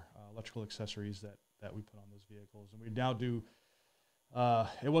of our electrical accessories that we put on those vehicles. And we now do,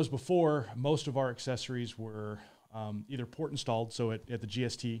 it was before, most of our accessories were either port installed. So at the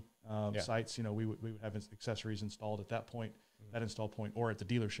GST sites, you know, we would have accessories installed at that point, that install point, or at the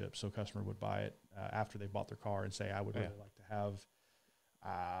dealership. So a customer would buy it after they bought their car and say, I would really like to have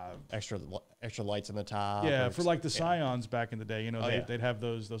extra lights in the top. Yeah, for like the Scions back in the day, you know, they'd have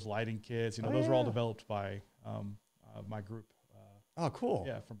those lighting kits. You know, those were all developed by my group. Oh, cool.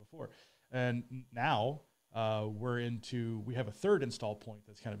 Yeah, from before. And now we have a third install point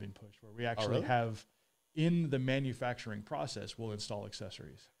that's kind of been pushed, where we actually have, in the manufacturing process, we'll install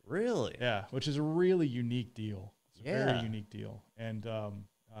accessories. Really? Yeah, which is a really unique deal. It's a very unique deal. And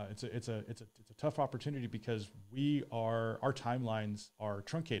it's a tough opportunity because our timelines are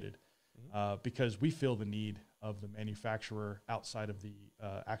truncated because we feel the need of the manufacturer outside of the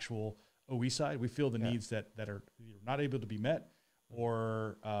actual OE side. We feel the needs that are either not able to be met,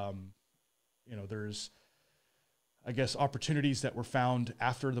 or you know, there's, I guess, opportunities that were found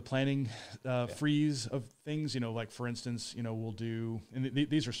after the planning freeze of things. You know, like for instance, you know, we'll do, and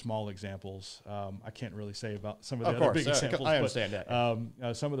these are small examples. I can't really say about some of the other big examples. I understand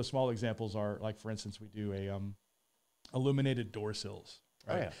that. Some of the small examples are, like, for instance, we do illuminated door sills.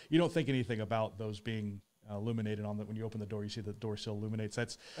 Right? You don't think anything about those being illuminated on when you open the door, you see the door sill illuminates.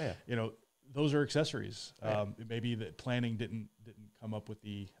 That's, you know, those are accessories. Maybe the planning didn't come up with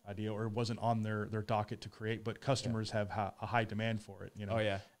the idea, or it wasn't on their docket to create, but customers have a high demand for it, you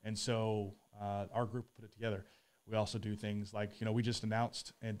know? And so our group put it together. We also do things like, you know, we just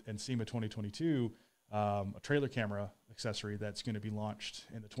announced and SEMA 2022, a trailer camera accessory that's going to be launched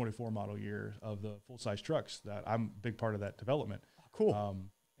in the 24 model year of the full-size trucks. That I'm a big part of that development. Cool.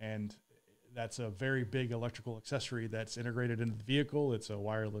 And that's a very big electrical accessory that's integrated into the vehicle. It's a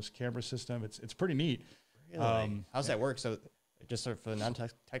wireless camera system. It's pretty neat. Really? How's that work? So just sort of for the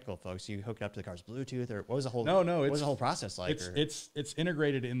non-technical folks, you hook it up to the car's Bluetooth, or what was the whole? No. What was the whole process like? It's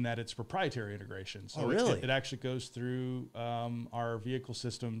integrated in that it's proprietary integration. So really? It actually goes through our vehicle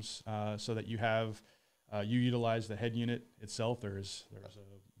systems so that you have you utilize the head unit itself. There's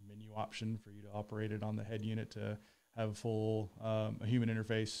a menu option for you to operate it on the head unit to have a full human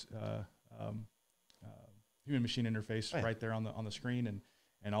interface. Human machine interface right there on the screen,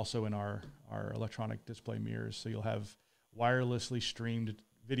 and also in our electronic display mirrors. So you'll have wirelessly streamed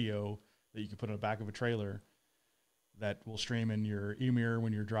video that you can put on the back of a trailer that will stream in your e-mirror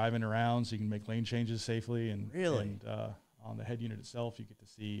when you're driving around, so you can make lane changes safely. And on the head unit itself, you get to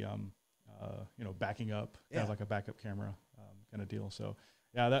see you know, backing up, kind of like a backup camera kind of deal. So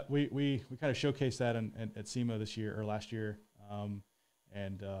yeah, that we kind of showcased that at SEMA this year, or last year,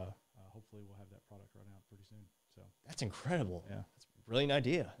 and hopefully we'll have that product run out pretty soon. So that's incredible. Yeah, that's a brilliant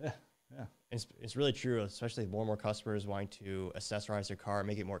idea. Yeah. It's really true, especially more and more customers wanting to accessorize their car,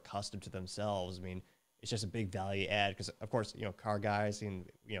 make it more custom to themselves. I mean, it's just a big value add because, of course, you know, car guys, and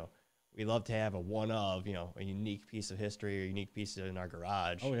you know, we love to have a unique piece of history or unique piece in our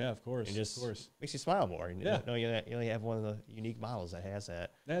garage. Oh yeah, of course. And just makes you smile more. And you only have one of the unique models that has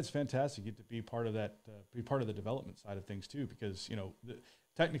that. That's fantastic. You get to be part of that, be part of the development side of things too, because, you know,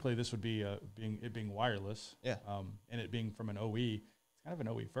 technically this would be being wireless. And it being from an OE, it's kind of an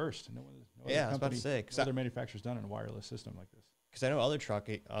OE first. No I was about to say, no other manufacturer's done in a wireless system like this. Because I know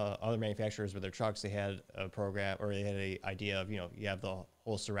other manufacturers with their trucks, they had a program, or they had an idea of, you know, you have the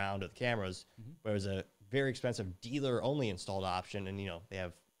whole surround of the cameras, but it was a very expensive dealer-only installed option, and, you know, they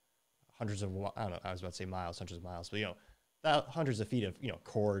have hundreds of miles, but, you know, hundreds of feet of, you know,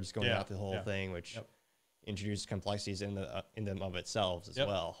 cords going out the whole thing, which introduces complexities in them of itself as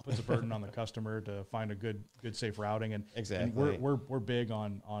well. Puts a burden on the customer to find a good safe routing, and exactly. And we're big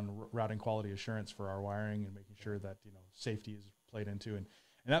on routing quality assurance for our wiring and making sure that, you know, safety is played into, and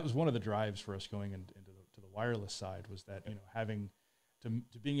that was one of the drives for us going into the wireless side, was that, you know, having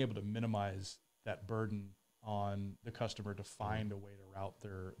to being able to minimize that burden on the customer to find a way to route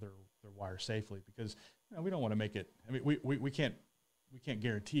their wire safely, because, you know, we don't want to make it. I mean, we can't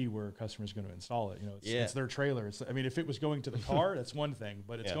guarantee where a customer is going to install it. You know, it's their trailer. I mean, if it was going to the car, that's one thing,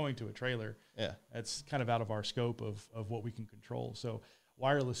 but it's going to a trailer. That's kind of out of our scope of what we can control. So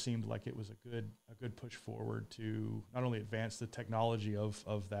wireless seemed like it was a good push forward to not only advance the technology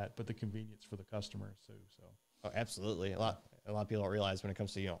of that, but the convenience for the customer. So. Oh, absolutely. A lot of people don't realize when it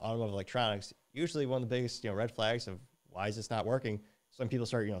comes to, you know, automotive electronics, usually one of the biggest, you know, red flags of why is this not working. Some people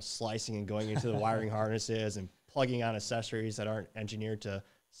start, you know, slicing and going into the wiring harnesses and plugging on accessories that aren't engineered to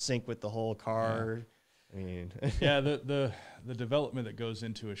sync with the whole car. I mean, yeah, the development that goes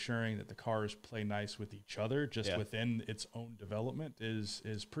into assuring that the cars play nice with each other, just within its own development, is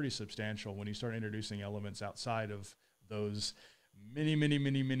pretty substantial. When you start introducing elements outside of those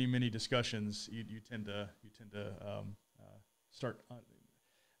many discussions, you tend to start.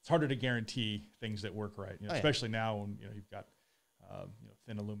 It's harder to guarantee things that work right, especially now when you've got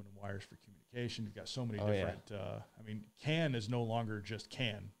thin aluminum wires for communication. You've got so many different. I mean, CAN is no longer just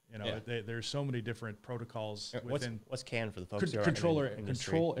CAN. There's so many different protocols within. What's CAN for the folks?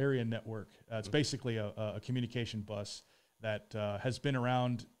 Control area network. It's basically a communication bus that has been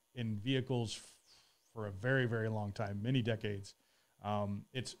around in vehicles for a very, very long time, many decades.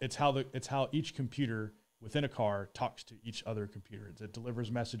 It's how each computer within a car talks to each other computer. It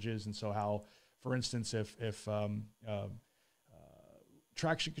delivers messages, and so how, for instance, if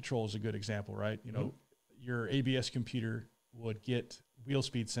traction control is a good example, right? Your ABS computer would get wheel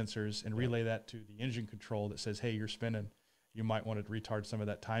speed sensors and relay that to the engine control that says, hey, you're spinning. You might want to retard some of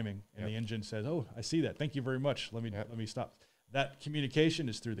that timing. And the engine says, oh, I see that. Thank you very much. Let me stop. That communication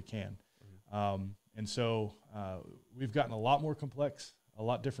is through the CAN. And so we've gotten a lot more complex, a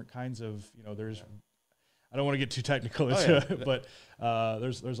lot different kinds of, there's, I don't want to get too technical into it, but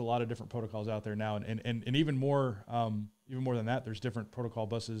there's a lot of different protocols out there now. And even more than that, there's different protocol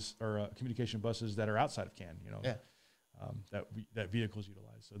buses or communication buses that are outside of CAN, that vehicles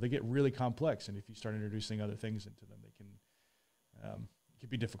utilize. So they get really complex. And if you start introducing other things into them, it can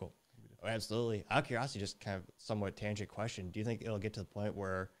be difficult. Oh, absolutely. Out of curiosity, just kind of somewhat tangent question. Do you think it'll get to the point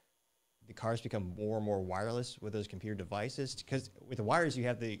where the cars become more and more wireless with those computer devices? Because with the wires,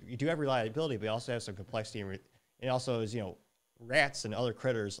 you do have reliability, but you also have some complexity. And it also is, rats and other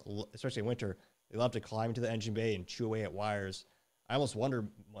critters, especially in winter, they love to climb into the engine bay and chew away at wires. I almost wonder,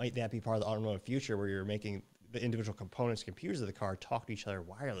 might that be part of the automotive future where you're making the individual components, computers of the car talk to each other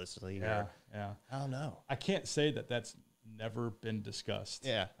wirelessly? Yeah. I don't know. I can't say that that's never been discussed.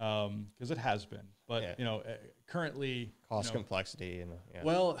 Yeah. Because it has been. But, currently... Cost complexity.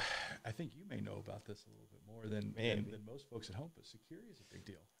 Well, I think you may know about this a little bit more than most folks at home, but security is a big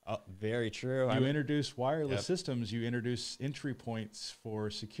deal. Oh, very true. You introduce wireless systems, you introduce entry points for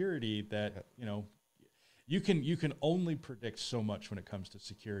security that, you can only predict so much when it comes to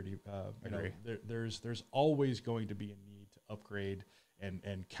security. There's always going to be a need to upgrade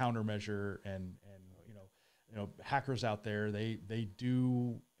and countermeasure and hackers out there, they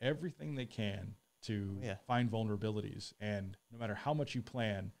do everything they can to find vulnerabilities. And no matter how much you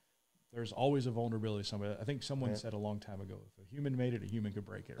plan, there's always a vulnerability somewhere. I think someone said a long time ago, if a human made it, a human could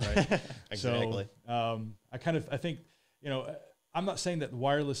break it, right? Exactly. So I think, I'm not saying that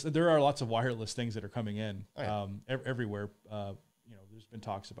there are lots of wireless things that are coming in everywhere. There's been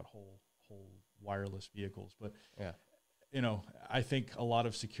talks about whole wireless vehicles, but I think a lot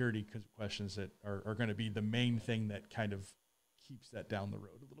of security questions that are going to be the main thing that kind of keeps that down the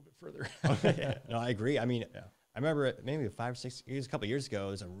road a little bit further. No, I agree. I mean, I remember maybe 5 or 6 years, a couple of years ago,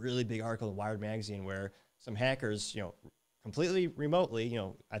 there's a really big article in Wired magazine where some hackers, completely remotely,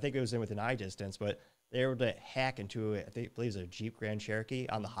 I think it was within eye distance, but they were able to hack into, I believe it's a Jeep Grand Cherokee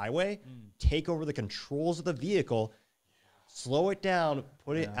on the highway, take over the controls of the vehicle, slow it down,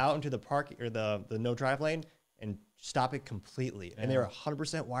 put it out into the parking or the no drive lane, and stop it completely. And they were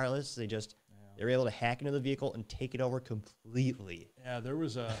 100% wireless. They were able to hack into the vehicle and take it over completely. Yeah, there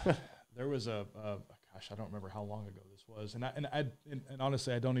was a gosh, I don't remember how long ago this was, and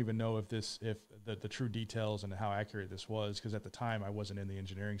honestly, I don't even know if the true details and how accurate this was, because at the time I wasn't in the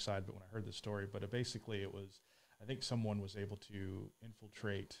engineering side. But when I heard the story, basically it was, I think someone was able to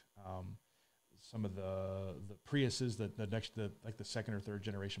infiltrate some of the Priuses, like the second or third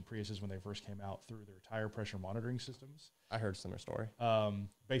generation Priuses when they first came out, through their tire pressure monitoring systems. I heard a similar story.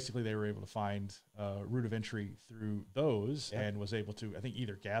 Basically, they were able to find route of entry through those, and was able to, I think,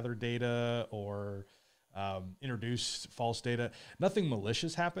 either gather data or introduce false data. Nothing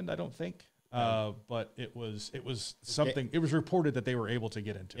malicious happened, I don't think. But it was something. It was reported that they were able to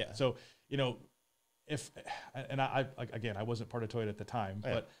get into it. So I wasn't part of Toyota at the time,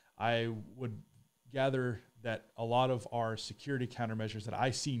 but I would gather that a lot of our security countermeasures that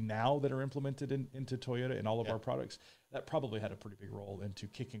I see now that are implemented into Toyota and all of our products, that probably had a pretty big role into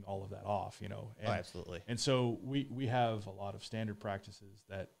kicking all of that off, And, absolutely. And so we have a lot of standard practices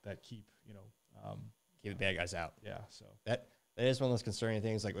that keep, keep the bad guys out. Yeah. So that is one of those concerning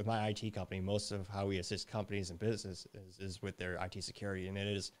things. Like with my IT company, most of how we assist companies and businesses is with their IT security. And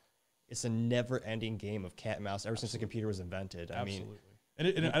it's a never ending game of cat and mouse ever since the computer was invented. Absolutely.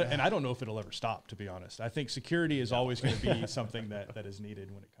 And I don't know if it'll ever stop, to be honest. I think security is always going to be something that is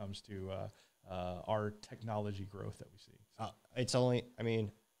needed when it comes to our technology growth that we see. It's only,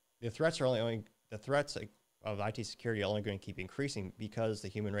 the threats are only the threats of IT security are only going to keep increasing because the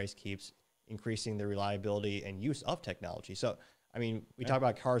human race keeps increasing the reliability and use of technology. So, I mean, we talk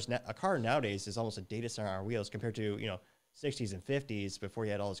about cars. A car nowadays is almost a data center on wheels compared to, 60s and 50s before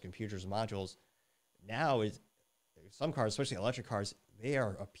you had all those computers and modules. Now some cars, especially electric cars, they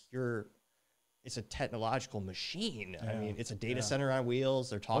are it's a technological machine. I mean, it's a data center on wheels.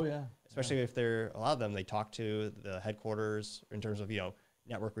 They're talking, especially if a lot of them, they talk to the headquarters in terms of,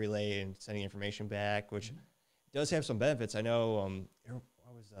 network relay and sending information back, which does have some benefits. I know, have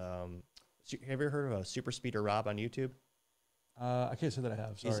you ever heard of a Super Speeder Rob on YouTube? I can't say that I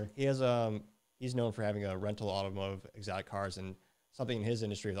have. Sorry. He's known for having a rental automotive exotic cars, and something in his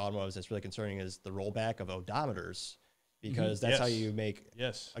industry with automotives that's really concerning is the rollback of odometers, because that's how you make.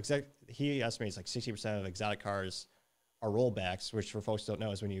 Yes. He estimates like 60% of exotic cars are rollbacks, which for folks who don't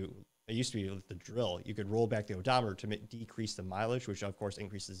know is when it used to be with the drill, you could roll back the odometer to decrease the mileage, which of course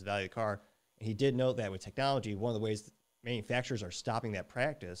increases the value of the car. And he did note that with technology, one of the ways that manufacturers are stopping that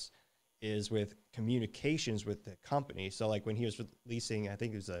practice is with communications with the company. So like when he was leasing, I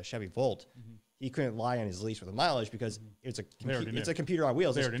think it was a Chevy Volt, he couldn't lie on his lease with the mileage because it's a computer on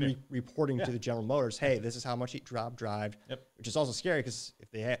wheels. It's reporting to the General Motors, hey, this is how much you drive, which is also scary because if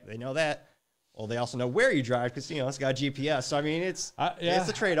they know that, well, they also know where you drive because, it's got GPS. So, I mean, it's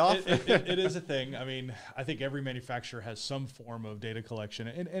a trade-off. It is a thing. I mean, I think every manufacturer has some form of data collection.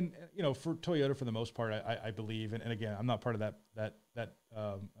 And for Toyota, for the most part, I believe, and again, I'm not part of that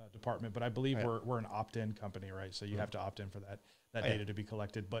department, but I believe we're an opt-in company, right? So you have to opt in for that data to be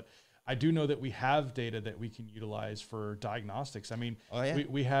collected. But I do know that we have data that we can utilize for diagnostics. I mean,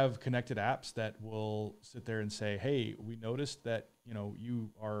 we have connected apps that will sit there and say, hey, we noticed that,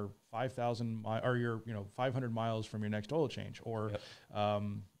 you are 5,000 or you're, 500 miles from your next oil change, or,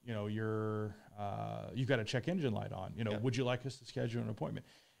 you've got a check engine light on, would you like us to schedule an appointment?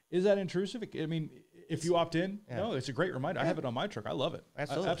 Is that intrusive? I mean, if you opt in, no, it's a great reminder. I have it on my truck. I love it.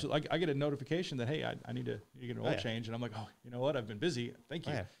 Absolutely. I get a notification that, hey, I need to get an oil change. And I'm like, oh, you know what? I've been busy. Thank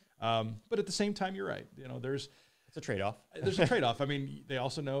you. But at the same time, you're right. It's a trade-off. There's a trade-off. I mean, they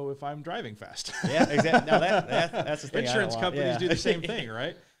also know if I'm driving fast. Yeah, exactly. No, that's the thing. Insurance companies do the same thing,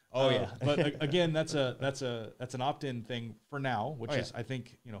 right? Yeah. But again, that's an opt-in thing for now, which is, I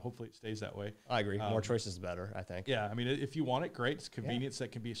think, hopefully it stays that way. I agree. More choices is better, I think. Yeah. I mean, if you want it, great. It's convenience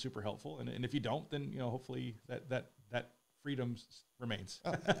that can be super helpful. And if you don't, then, hopefully that freedom remains.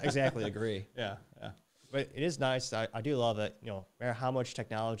 Exactly. Agree. Yeah. But it is nice. I do love that, no matter how much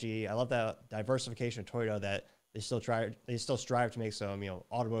technology, I love that diversification of Toyota, that they still strive to make some,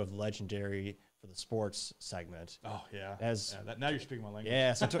 automotive legendary for the sports segment. Oh yeah. Now you're speaking my language.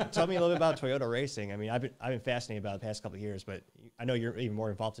 Yeah. So tell me a little bit about Toyota racing. I mean, I've been fascinated about it the past couple of years, but I know you're even more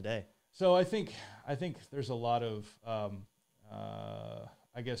involved today. So I think there's a lot of,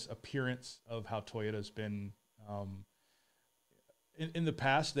 I guess, appearance of how Toyota's been, in the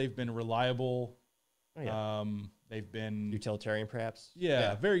past, they've been reliable. They've been utilitarian, perhaps.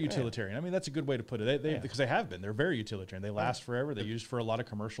 Very utilitarian. I mean, that's a good way to put it. Because they have been. They're very utilitarian. They last forever. They're used for a lot of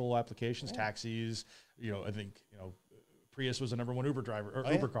commercial applications, taxis. I think Prius was the #1 Uber driver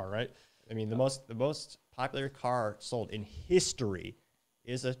or Uber car, right? I mean, the most popular car sold in history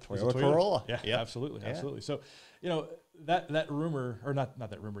is a Toyota Corolla. Yeah, absolutely. So, that rumor, or not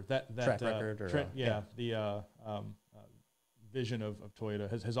that rumor, that track record, the vision of Toyota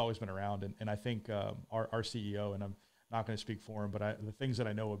has always been around, and I think our CEO, and I'm not going to speak for him, but the things that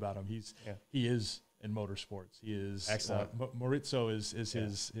I know about him, he is in motorsports. He is excellent. Maurizio is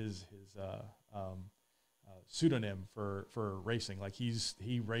his pseudonym for racing. Like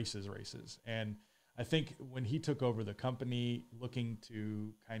he races, and I think when he took over the company, looking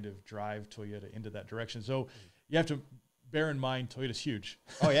to kind of drive Toyota into that direction. So you have to bear in mind Toyota's huge.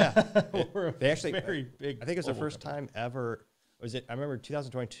 Oh yeah, they actually very big. I think it was the first time ever. I remember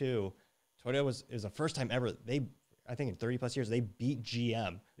 2022, Toyota is the first time ever I think in 30 plus years, they beat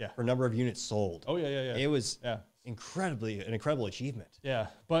GM for number of units sold. Oh, yeah. It was an incredible achievement. Yeah,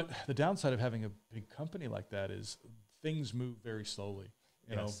 but the downside of having a big company like that is things move very slowly.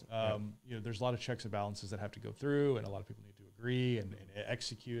 There's a lot of checks and balances that have to go through, and a lot of people need to agree and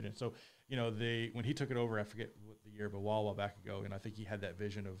execute. And so, when he took it over, I forget what the year, but a while back ago, and I think he had that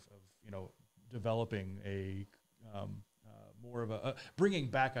vision of developing a more of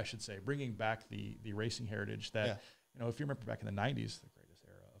bringing back the racing heritage that, if you remember back in the 90s, the greatest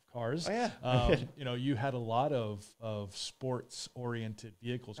era of cars, you had a lot of sports oriented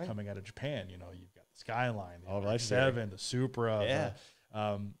vehicles coming out of Japan. You've got the Skyline, the 7, the Supra,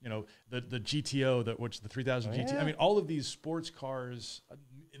 the GTO, which the 3000 GT. I mean, all of these sports cars,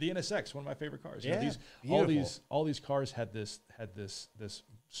 the NSX, one of my favorite cars. Yeah, all these cars had this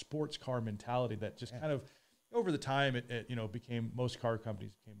sports car mentality that just kind of over the time it you know became most car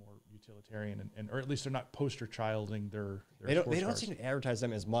companies became more utilitarian and or at least they're not poster childing their they sports don't cars. seem to advertise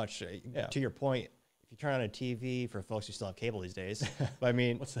them as much. To your point, if you turn on a TV for folks who still have cable these days, but I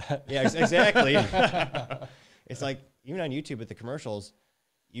mean, What's that? Yeah, exactly. It's like even on YouTube with the commercials,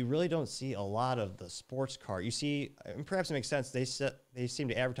 you really don't see a lot of the sports car. You see, and perhaps it makes sense. They seem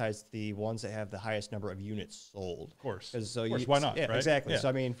to advertise the ones that have the highest number of units sold. Of course. So why not? Yeah, right? exactly. Yeah. So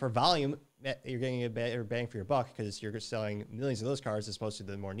I mean, for volume, you're getting a better bang for your buck because you're selling millions of those cars as opposed to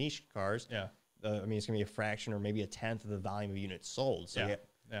the more niche cars. Yeah. I mean, it's going to be a fraction or maybe a tenth of the volume of units sold. So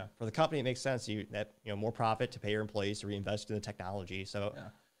Yeah. for the company, it makes sense. More profit to pay your employees to reinvest in the technology. So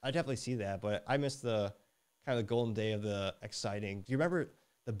I definitely see that. But I miss the kind of the golden day of the exciting. Do you remember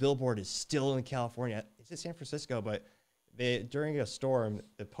the billboard is still in California? It's in San Francisco, but during a storm,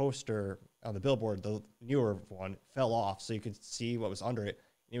 the poster on the billboard, the newer one, fell off, so you could see what was under it.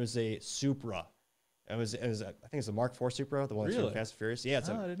 It was a Supra. It was I think it's a Mark IV Supra, the one that's from Fast and Furious. Yeah,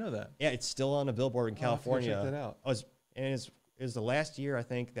 I didn't know that. Yeah, it's still on a billboard in California. Check that out. It was the last year I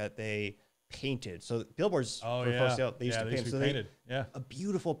think that they painted. So billboards Oh for yeah, folks out, they used to paint. So painted. a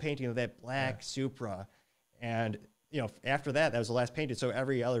beautiful painting of that black Supra, and after that was the last painted. So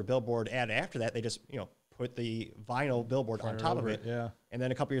every other billboard ad after that, they just put the vinyl billboard on top of it. Yeah. And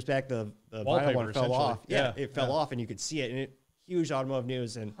then a couple years back, the Wallpaper, vinyl one fell off. Yeah, it fell off, and you could see it. Huge automotive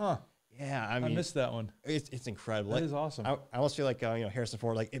news. And yeah, I mean, I missed that one. It's incredible. That is awesome. I almost feel like Harrison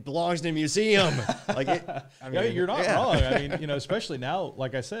Ford, like it belongs in a museum. Like it, I mean, you're not wrong. I mean, especially now,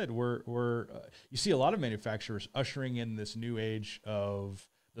 like I said, we're you see a lot of manufacturers ushering in this new age of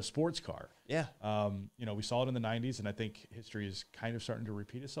the sports car. Yeah. We saw it in the 90s, and I think history is kind of starting to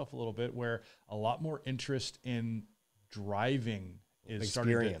repeat itself a little bit, where a lot more interest in driving is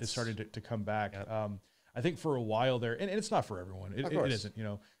starting to come back. Yep. I think for a while there, and it's not for everyone. It isn't.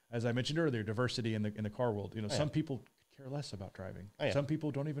 As I mentioned earlier, diversity in the car world. Some people care less about driving. Some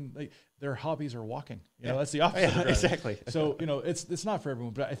people don't even. Their hobbies are walking. That's the opposite. Of exactly. So it's not for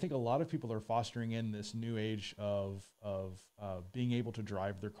everyone, but I think a lot of people are fostering in this new age of being able to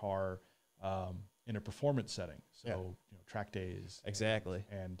drive their car in a performance setting. So track days. Exactly.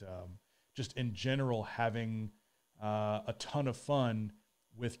 And just in general having a ton of fun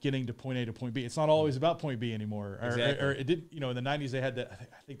with getting to point A to point B. It's not always about point B anymore. Exactly. Or it did, in the 90s they had that,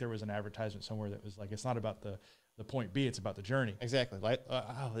 I think there was an advertisement somewhere that was like, it's not about the point B, it's about the journey. Exactly. Like,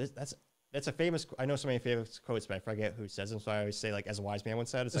 that's a famous, I know so many famous quotes, but I forget who says them. So I always say, like, as a wise man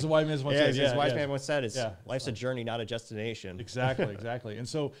once said, as a wise man once said, as a wise man once said, life's a journey, not a destination. Exactly. And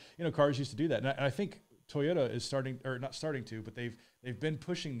so, cars used to do that. And I think Toyota is not starting to, but they've been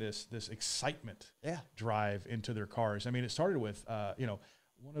pushing this excitement drive into their cars. I mean, it started with,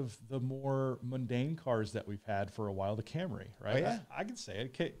 one of the more mundane cars that we've had for a while, the Camry, right? Oh, yeah. I can say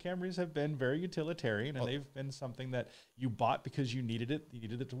it. Camrys have been very utilitarian, and they've been something that you bought because you needed it. You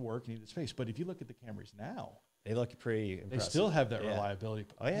needed it to work. You needed space. But if you look at the Camrys now, they look pretty impressive. They still have that reliability.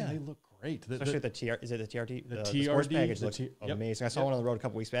 Oh, yeah. And they look great. Especially the TR, is it the TRD? The TRD, sports package looks amazing. I saw one on the road a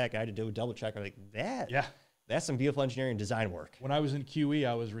couple weeks back. I had to do a double check. I'm like, that's some beautiful engineering and design work. When I was in QE,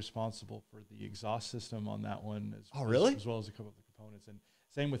 I was responsible for the exhaust system on that one. As well as a couple of the components. And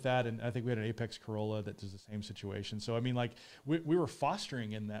same with that, and I think we had an Apex Corolla that does the same situation. So I mean, like we were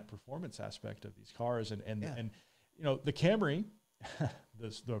fostering in that performance aspect of these cars, and the Camry,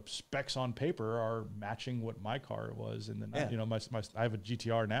 the specs on paper are matching what my car was, and then I have a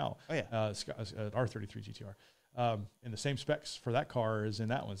GTR now, R33 GTR, and the same specs for that car is in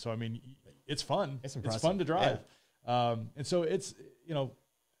that one. So I mean, it's fun. It's fun to drive, and so it's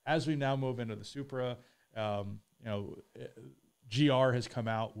as we now move into the Supra, GR has come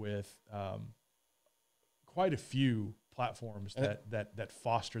out with quite a few platforms that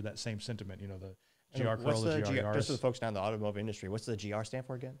foster that same sentiment. The GR Corolla, GR Yaris. Just for the folks now in the automotive industry, what's the GR stand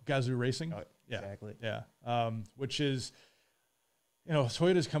for again? Gazoo Racing. Oh, exactly. Yeah. Which is,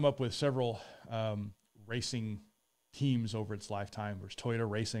 Toyota's come up with several racing teams over its lifetime. There's Toyota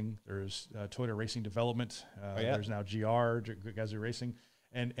Racing. There's Toyota Racing Development. There's now Gazoo Racing.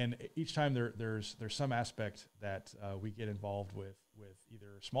 And each time there's some aspect that we get involved with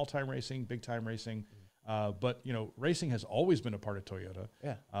either small time racing, big time racing, but racing has always been a part of Toyota.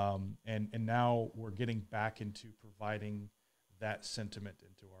 Yeah. And now we're getting back into providing that sentiment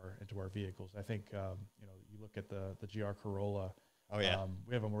into our vehicles. I think you look at the GR Corolla. Oh yeah.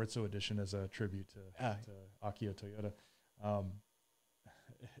 We have a Maurizio edition as a tribute to Akio Toyota.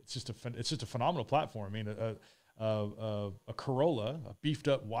 It's just a phenomenal platform. I mean, a Corolla, a beefed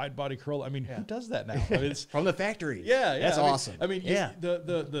up wide body Corolla. I mean, who does that now? I mean, it's from the factory. Yeah, That's awesome. I mean,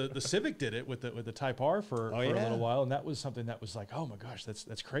 the Civic did it with the Type R for a little while, and that was something that was like, oh my gosh,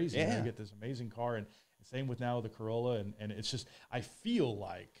 that's crazy. Yeah. You know, you get this amazing car, and same with now the Corolla, and it's just, I feel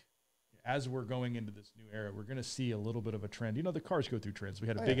like as we're going into this new era, we're going to see a little bit of a trend. You know, the cars go through trends. We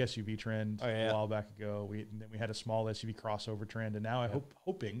had a big SUV trend a while back ago. And then we had a small SUV crossover trend, and now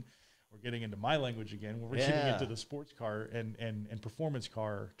hoping we're getting into my language again, where we're getting into the sports car and performance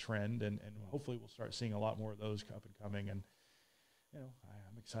car trend, and hopefully we'll start seeing a lot more of those up and coming. And you know,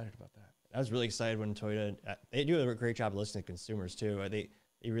 I'm excited about that. I was really excited when Toyota, they do a great job of listening to consumers too. They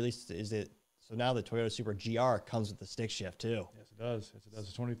released, so now the Toyota Supra GR comes with the stick shift too. Yes, it does. Yes, it does.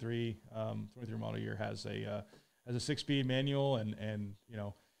 The 23 model year has a 6-speed manual, and you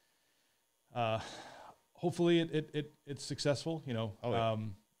know, hopefully it's successful. You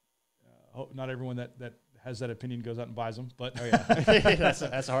know, not everyone that has that opinion goes out and buys them, but that's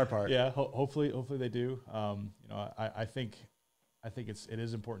the hard part. Yeah, hopefully they do. You know, I think it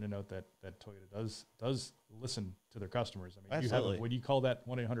is important to note that Toyota does listen to their customers. I mean, Absolutely. when you call that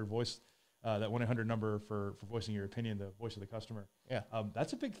 1-800 voice, that 1-800 number for voicing your opinion, the voice of the customer. Yeah.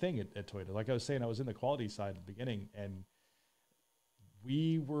 That's a big thing at Toyota. Like I was saying, I was in the quality side at the beginning, and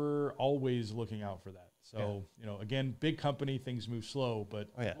we were always looking out for that. So, you know, again, big company, things move slow, but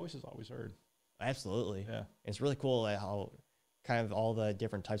voice is always heard. Absolutely. Yeah. It's really cool how kind of all the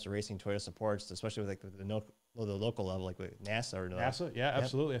different types of racing Toyota supports, especially with like the local level, like with NASA or NASA. Yeah,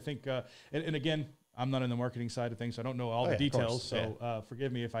 absolutely. I think, and again, I'm not in the marketing side of things, so I don't know all the details. So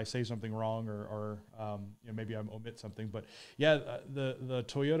forgive me if I say something wrong or you know, maybe I omit something. But yeah, the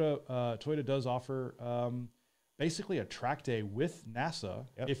Toyota does offer basically a track day with NASA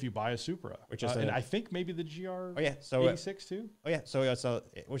if you buy a Supra, which is and I think maybe the GR 86 too. So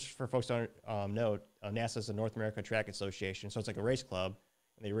which for folks who don't know, NASA is the North American Track Association, so it's like a race club.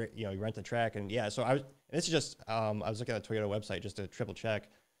 And they you rent the track, and so this is just I was looking at the Toyota website just to triple check.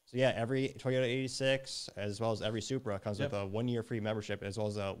 So yeah, every Toyota 86 as well as every Supra comes with a 1-year free membership as well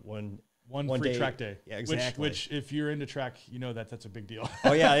as a one free track day. Yeah, exactly. Which if you're into track, you know that's a big deal.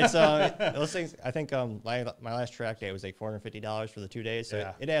 Oh yeah, it's those things. I think my last track day was like $450 for the 2 days.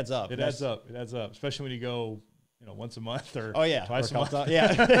 So it adds up. It adds up, especially when you go, you know, once a month or twice a month.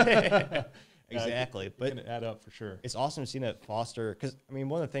 Yeah. Exactly. But it can add up for sure. It's awesome seeing that foster, because I mean,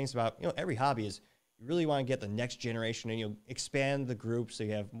 one of the things about every hobby is you really want to get the next generation and expand the group so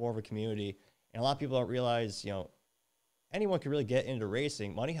you have more of a community. And a lot of people don't realize anyone can really get into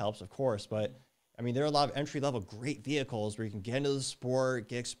racing. Money helps, of course, but I mean, there are a lot of entry-level great vehicles where you can get into the sport,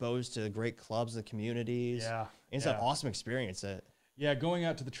 get exposed to great clubs and communities. Yeah. And it's an awesome experience. Yeah, going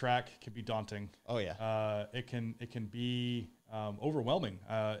out to the track can be daunting. Oh yeah. It can be overwhelming.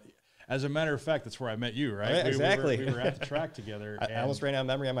 As a matter of fact, that's where I met you, right? Yeah, exactly. We were at the track together. I almost ran out of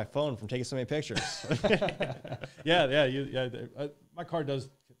memory on my phone from taking so many pictures. My car does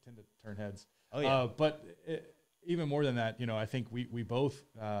tend to turn heads. Oh yeah. But even more than that, I think we both,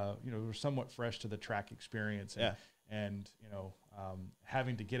 were somewhat fresh to the track experience. And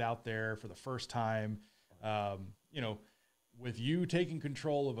having to get out there for the first time, with you taking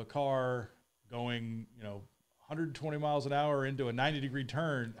control of a car going, 120 miles an hour into a 90-degree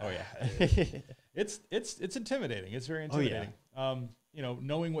turn. Oh yeah. it's intimidating. It's very intimidating. Oh, yeah.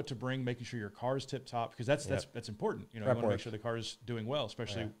 Knowing what to bring, making sure your car's tip top, because that's important. You want to make sure the car's doing well,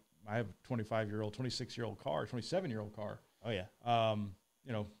 especially I have a 25-year-old, 26-year-old car, 27-year-old car. Oh yeah. Got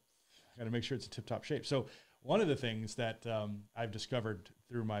to make sure it's in tip top shape. So one of the things that I've discovered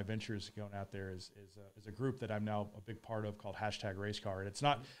through my ventures going out there is a group that I'm now a big part of called #RaceCar, and it's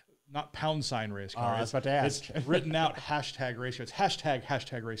not #racecar. I was about to ask. It's written out #racecar. It's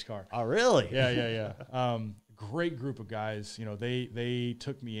 #racecar. Oh, really? Yeah. Great group of guys. They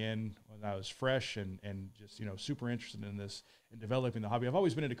took me in when I was fresh and just, super interested in this and developing the hobby. I've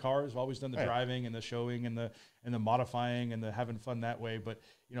always been into cars. I've always done the driving and the showing and the modifying and the having fun that way. But,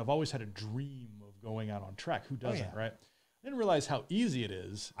 I've always had a dream of going out on track. Who doesn't, right? I didn't realize how easy it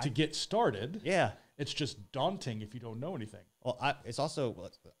is to get started. Yeah. It's just daunting if you don't know anything. Well, it's also,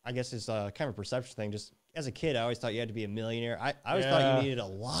 I guess it's kind of a perception thing. Just as a kid, I always thought you had to be a millionaire. I always thought you needed a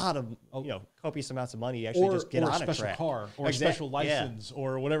lot of, copious amounts of money to actually just get on a track. Or a special car, or a special license,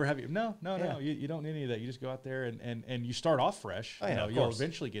 or whatever have you. No. You don't need any of that. You just go out there and you start off fresh. You'll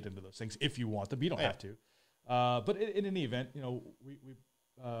eventually get into those things if you want them. You don't have to. But in any event, we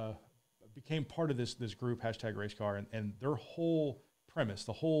became part of this group, #RaceCar, and their whole premise,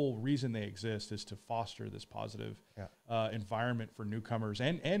 the whole reason they exist is to foster this positive environment for newcomers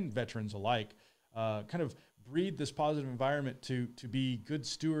and veterans alike, kind of breed this positive environment to be good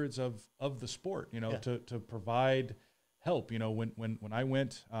stewards of the sport, you know, to provide help. You know, when I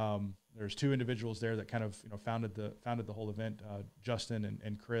went, there's 2 individuals there that kind of, you know, founded the whole event, Justin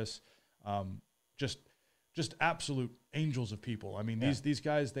and Chris, just absolute angels of people. I mean, these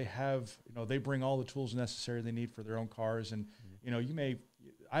guys, they have, you know, they bring all the tools necessary they need for their own cars. And, you know,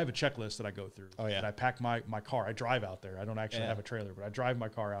 I have a checklist that I go through. That I pack my car. I drive out there. I don't actually have a trailer, but I drive my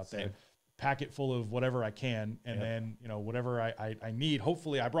car out there, pack it full of whatever I can. And then, you know, whatever I need,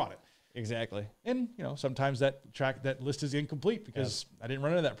 hopefully I brought it. Exactly. And, you know, sometimes that list is incomplete because I didn't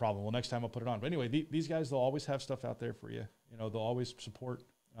run into that problem. Well, next time I'll put it on. But anyway, these guys, they'll always have stuff out there for you. You know, they'll always support.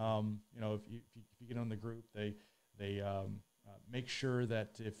 You know, if you get on the group, they make sure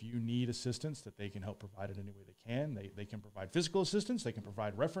that if you need assistance, that they can help provide it any way they can. They can provide physical assistance. They can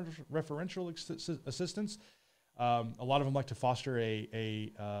provide referential assistance. A lot of them like to foster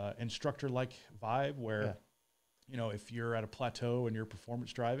a instructor-like vibe where, you know, if you're at a plateau and you're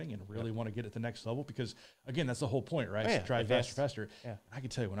performance driving and really want to get at the next level, because again, that's the whole point, right? To drive faster. Yeah. I can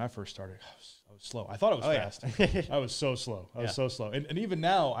tell you when I first started, I was slow. I thought I was fast. I was so slow. I was so slow. And even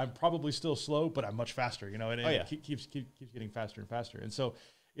now I'm probably still slow, but I'm much faster, you know, and it keeps getting faster and faster. And so,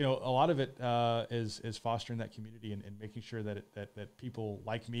 you know, a lot of it is fostering that community and making sure that people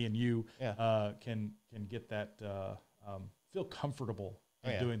like me and you can get that, feel comfortable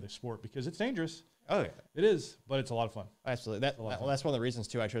in doing the sport, because it's dangerous. Oh, yeah. It is, but it's a lot of fun. Absolutely. That's one of the reasons,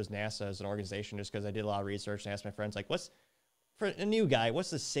 too, I chose NASA as an organization, just because I did a lot of research and asked my friends, like, for a new guy,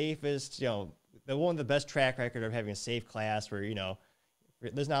 what's the safest, you know, one of the best track record of having a safe class where, you know,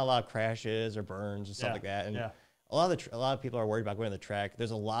 there's not a lot of crashes or burns and stuff like that. And a lot of people are worried about going to the track.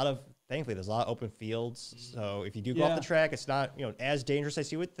 Thankfully, there's a lot of open fields. So if you do go off the track, it's not, you know, as dangerous as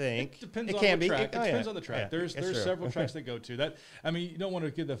you would think. It depends on the track. It depends on the track. There's several tracks that go to that. I mean, you don't want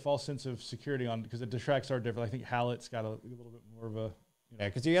to give the false sense of security on, because the tracks are different. I think Hallett's got a little bit more of a, you know,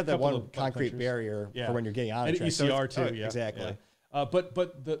 because you have that one concrete barrier for when you're getting on a track. ECR too. Exactly.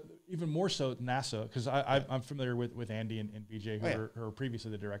 But even more so NASA, because I'm familiar with Andy and BJ, who were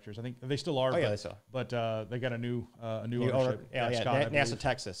previously the directors. I think they still are. They still. But they got a new ownership. Scott, NASA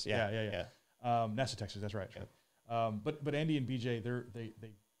Texas. NASA Texas. That's right. But Andy and BJ,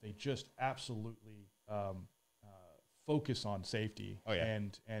 they just absolutely focus on safety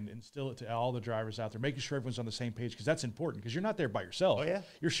and instill it to all the drivers out there, making sure everyone's on the same page, because that's important, because you're not there by yourself.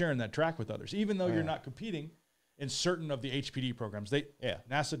 You're sharing that track with others, even though you're not competing. In certain of the HPD programs,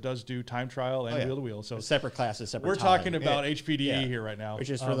 NASA does do time trial and wheel to wheel. So separate classes, separate. We're talking about HPDE here right now,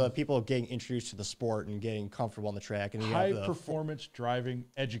 which is for the people getting introduced to the sport and getting comfortable on the track and high performance driving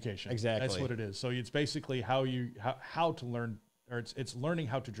education. Exactly, that's what it is. So it's basically how to learn, or it's learning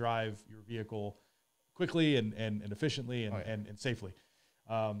how to drive your vehicle quickly and efficiently and safely.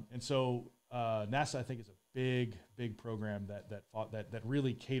 And so NASA, I think, is a big program that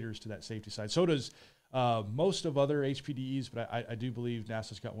really caters to that safety side. So does most of other HPDEs, but I do believe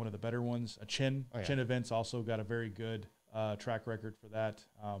NASA's got one of the better ones. Chin events also got a very good track record for that.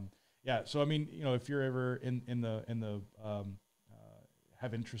 So I mean, you know, if you're ever in the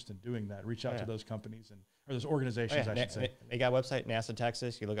have interest in doing that, reach out to those companies or those organizations, I should say. They got a website, NASA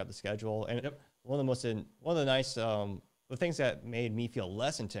Texas. You look up the schedule, and one of the nice the things that made me feel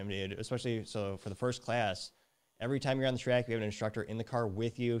less intimidated, especially for the first class. Every time you're on the track, you have an instructor in the car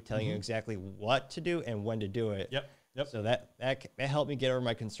with you, telling you exactly what to do and when to do it. Yep. So that helped me get over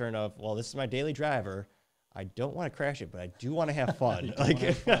my concern of, well, this is my daily driver. I don't want to crash it, but I do want to have fun.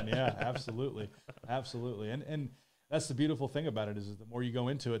 Yeah, absolutely. And that's the beautiful thing about it is the more you go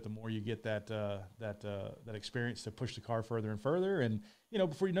into it, the more you get that experience to push the car further and further. And you know,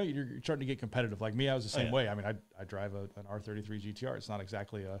 before you know it, you're starting to get competitive. Like me, I was the same way. I mean, I drive an R33 GTR. It's not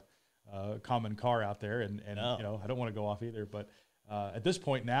exactly a common car out there, and you know, I don't want to go off either, but at this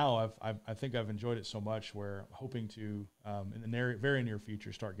point now, I think I've enjoyed it so much where I'm hoping to in the very near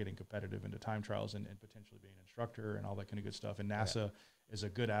future start getting competitive into time trials and potentially being an instructor and all that kind of good stuff. And NASA is a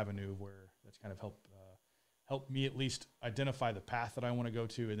good avenue where that's kind of helped me at least identify the path that I want to go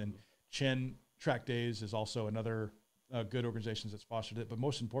to. And then Chin Track Days is also another good organization that's fostered it. But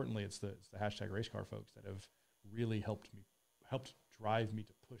most importantly, it's the hashtag race car folks that have really helped drive me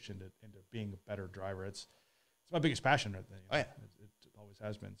to push into being a better driver. It's my biggest passion. It always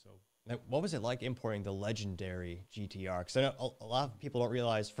has been. So, now, what was it like importing the legendary GTR? Because I know a lot of people don't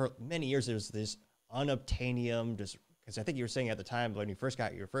realize for many years there was this unobtainium. Just because I think you were saying at the time when you first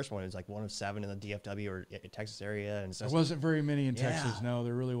got your first one, it was like one of 7 in the DFW or Texas area, and there wasn't very many in Texas. No,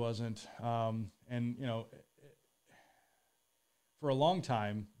 there really wasn't. And you know, for a long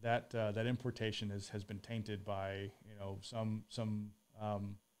time, that importation has been tainted by, you know, some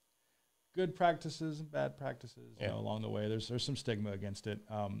good practices and bad practices, you know, along the way. There's some stigma against it.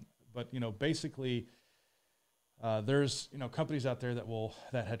 But, you know, basically, there's, you know, companies out there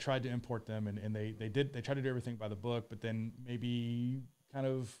that had tried to import them, and they tried to do everything by the book, but then maybe kind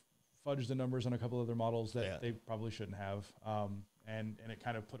of fudged the numbers on a couple of their models that they probably shouldn't have. And it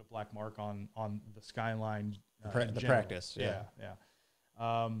kind of put a black mark on the Skyline. The practice.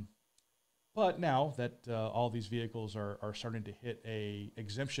 But now that all these vehicles are starting to hit a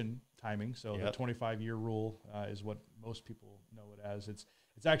exemption timing, so the 25-year rule is what most people know it as. It's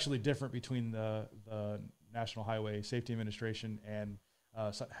actually different between the National Highway Safety Administration and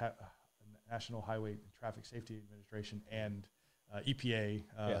National Highway Traffic Safety Administration and EPA,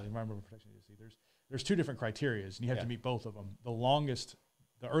 Environmental Protection Agency. There's two different criteria, and you have to meet both of them.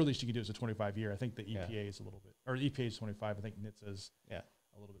 The earliest you can do is a 25-year. I think the EPA is a little bit, or EPA is 25. I think NHTSA is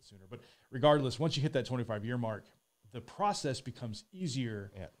a little bit sooner. But regardless, once you hit that 25-year mark, the process becomes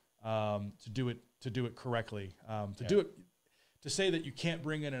easier to do it correctly. To say that you can't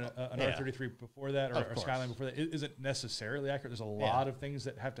bring in an R33 before that or a Skyline before that isn't necessarily accurate. There's a lot of things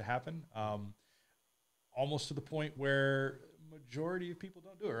that have to happen, almost to the point where majority of people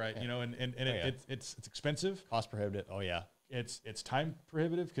don't do it right. You know, and it's expensive, cost prohibitive. Oh yeah. It's time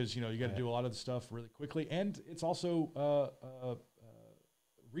prohibitive because, you know, you got to do a lot of the stuff really quickly, and it's also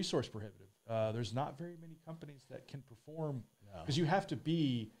resource prohibitive. There's not very many companies that can perform because you have to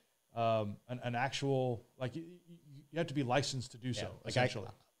be an actual, like you have to be licensed to do so. Essentially,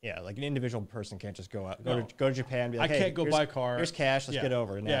 like an individual person can't just go to Japan and be like, I can't go buy a car. Here's cash. Let's get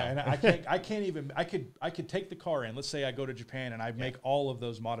over it now. Yeah, and I can't even. I could take the car in. Let's say I go to Japan and I make all of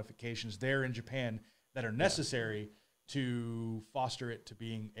those modifications there in Japan that are necessary to foster it to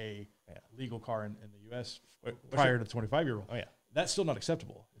being a legal car in the U.S. prior to the 25-year rule. That's still not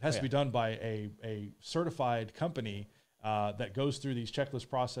acceptable. It has to be done by a certified company that goes through these checklist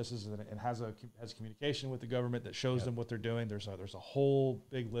processes and has communication with the government that shows them what they're doing. There's a whole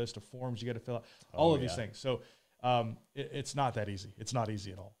big list of forms you got to fill out. All of these things. So it's not that easy. It's not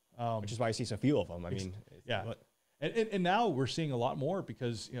easy at all. Which is why I see so few of them. I mean, and now we're seeing a lot more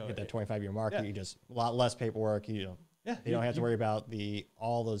because, you know, at that 25-year mark, you just a lot less paperwork. You know, you don't have to worry about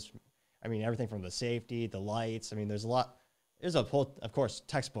all those. I mean, everything from the safety, the lights. I mean, there's a lot. There's of course,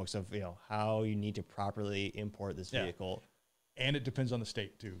 textbooks of, you know, how you need to properly import this vehicle. And it depends on the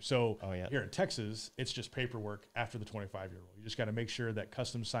state too. So here in Texas, it's just paperwork after the 25-year rule. You just got to make sure that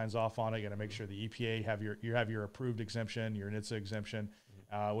Customs signs off on it. You got to make sure the EPA have your approved exemption, your NHTSA exemption,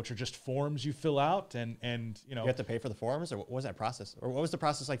 which are just forms you fill out. And you know, you have to pay for the forms, or what was that process? Or what was the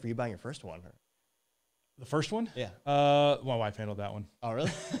process like for you buying your first one? The first one? Yeah. My wife handled that one. Oh,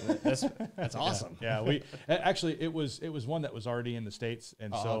 really? That's awesome. Yeah. We actually, it was one that was already in the States,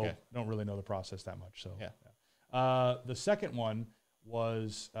 and don't really know the process that much. So the second one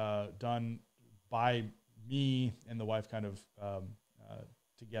was done by me and the wife kind of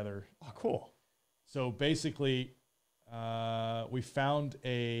together. Oh, cool. So basically, we found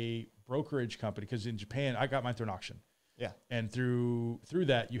a brokerage company because in Japan, I got mine through an auction. Yeah. And through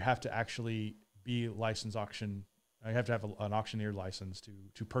that, you have to actually be licensed auction. You have to have an auctioneer license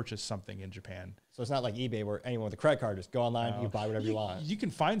to purchase something in Japan. So it's not like eBay where anyone with a credit card just go online, you buy whatever you want. You can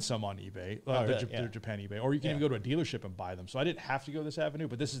find some on eBay, the Japan eBay, or you can even go to a dealership and buy them. So I didn't have to go this avenue,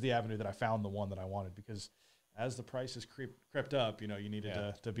 but this is the avenue that I found the one that I wanted because as the prices crept up, you know, you needed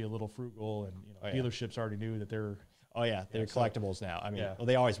to be a little frugal, and you know, dealerships already knew that they're they're collectibles now. I mean, well,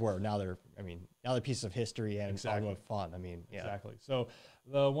 they always were. Now they're pieces of history and automotive fun. I mean, exactly. So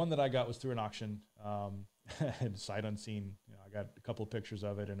the one that I got was through an auction, and sight unseen. You know, I got a couple of pictures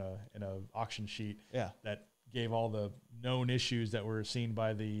of it in a auction sheet. That gave all the known issues that were seen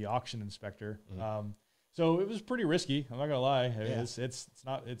by the auction inspector. So it was pretty risky. I'm not gonna lie.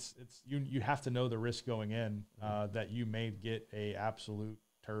 You have to know the risk going in that you may get a absolute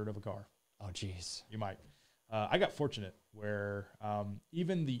turd of a car. Oh, geez. You might. I got fortunate where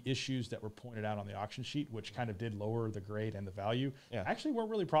even the issues that were pointed out on the auction sheet, which kind of did lower the grade and the value, actually weren't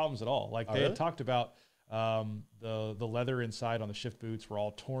really problems at all. Like they had talked about the leather inside on the shift boots were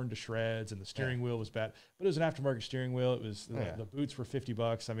all torn to shreds, and the steering wheel was bad. But it was an aftermarket steering wheel. It was the boots were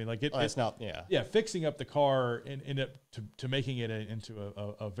 $50. I mean, like it's not fixing up the car and end up to making it into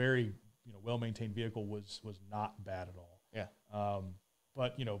a very well maintained vehicle was not bad at all.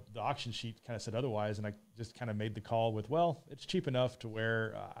 But, you know, the auction sheet kind of said otherwise, and I just kind of made the call with, well, it's cheap enough to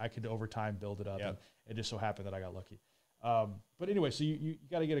where I could over time build it up. And it just so happened that I got lucky. But anyway, so you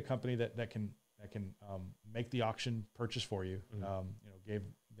got to get a company that can make the auction purchase for you.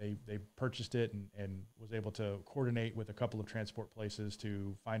 They purchased it and was able to coordinate with a couple of transport places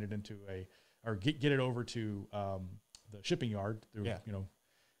to find it into get it over to the shipping yard through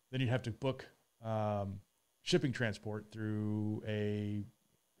then you'd have to book shipping transport through a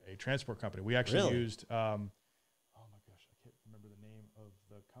transport company. We actually used, oh my gosh, I can't remember the name of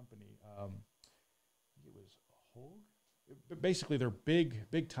the company. I think it was Hogue. But basically, they're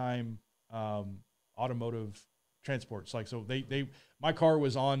big time automotive transports. Like, so my car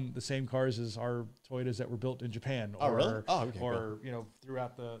was on the same cars as our Toyotas that were built in Japan, or cool. you know,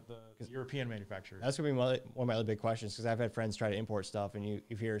 throughout the European manufacturers. That's gonna be one of my other big questions, because I've had friends try to import stuff, and you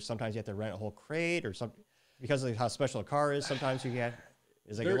hear sometimes you have to rent a whole crate or something because of how special a car is. Sometimes you get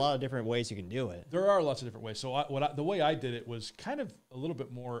there's like a lot of different ways you can do it. There are lots of different ways. So the way I did it was kind of a little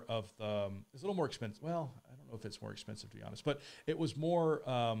bit more of the it's a little more expensive. Well, I don't know if it's more expensive, to be honest, but it was more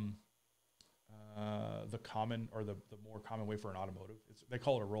the common, or the more common way for an automotive. They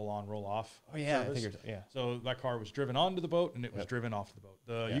call it a roll-on, roll-off. Oh yeah, service. I figured, yeah. So that car was driven onto the boat, and it was driven off the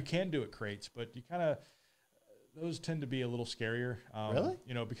boat. You can do it crates, but you kind of those tend to be a little scarier. Really?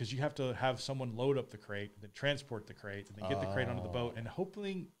 You know, because you have to have someone load up the crate, then transport the crate, and then get the crate onto the boat. And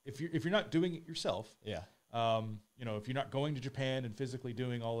hopefully, if you're not doing it yourself, you know, if you're not going to Japan and physically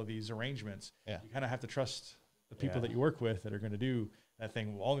doing all of these arrangements, you kind of have to trust the people that you work with that are going to do that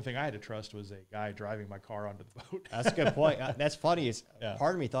thing. The only thing I had to trust was a guy driving my car onto the boat. That's a good point. That's funny. Is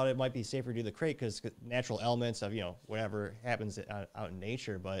part of me thought it might be safer to do the crate because natural elements of, you know, whatever happens out in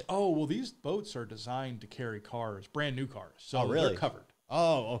nature. But these boats are designed to carry cars, brand new cars, so they're covered.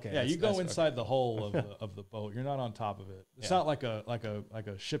 Oh, okay. Yeah, you go inside the hull of the boat. You're not on top of it. It's not like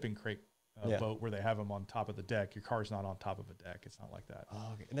a shipping crate boat where they have them on top of the deck. Your car's not on top of a deck. It's not like that.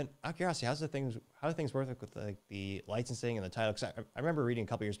 Oh, okay. And then, out of curiosity, how do things work with like the licensing and the title? Because I remember reading a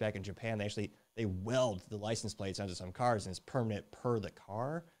couple years back in Japan, they weld the license plates onto some cars, and it's permanent per the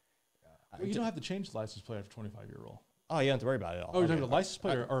car. Well, you don't have to change the license plate after 25-year rule. Oh, you don't have to worry about it at all. Oh, you're talking about the license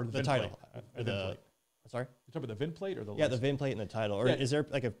plate or the VIN title? plate? Sorry? You're talking about the VIN plate or the the VIN plate and the title. Or is there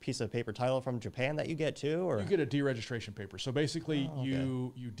like a piece of paper title from Japan that you get too? Or you get a deregistration paper. So basically,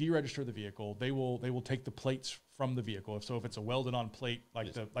 you deregister the vehicle. They will take the plates from the vehicle. If it's a welded on plate,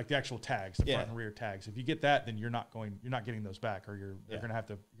 like the actual tags, the front and rear tags. If you get that, then you're not getting those back, or you're going to have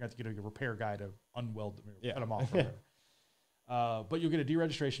to get a repair guy to unweld them, cut them off. But you'll get a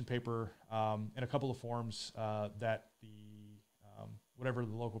deregistration paper and a couple of forms that the whatever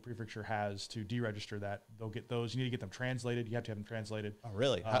the local prefecture has to deregister that. They'll get those. You need to get them translated. You have to have them translated. Oh,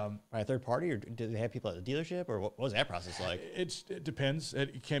 really? By a third party, or do they have people at the dealership, or what was that process like? It depends.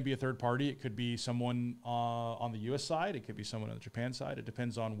 It can be a third party. It could be someone on the U.S. side. It could be someone on the Japan side. It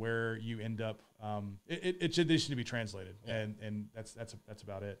depends on where you end up. It should be translated, and that's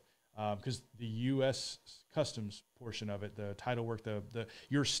about it. Because the U.S. customs portion of it, the title work,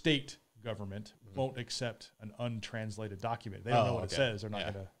 your state government won't accept an untranslated document. They don't know what it says. They're not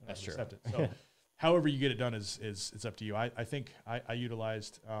going to accept it. So however you get it done is it's up to you. I think I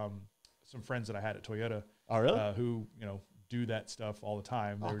utilized some friends that I had at Toyota who, you know, do that stuff all the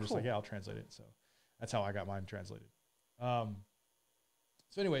time. They were just like, yeah, I'll translate it. So that's how I got mine translated. So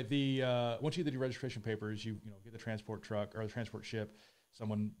anyway, once you get the registration papers, you get the transport truck or the transport ship.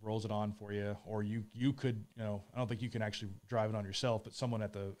 Someone rolls it on for you, or you could, you know, I don't think you can actually drive it on yourself, but someone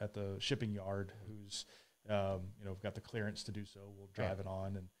at the shipping yard who's, got the clearance to do so will drive it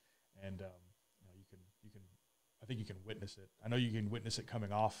on, and you can, I think you can witness it. I know you can witness it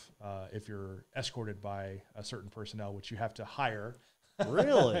coming off if you're escorted by a certain personnel, which you have to hire.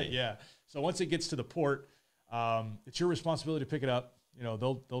 Really? Yeah. So once it gets to the port, it's your responsibility to pick it up. You know,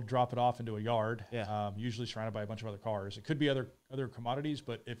 they'll drop it off into a yard, usually surrounded by a bunch of other cars. It could be other commodities,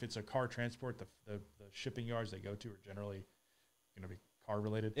 but if it's a car transport, the shipping yards they go to are generally going to be car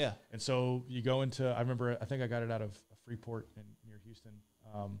related. Yeah. And so you go into, I think I got it out of Freeport near Houston.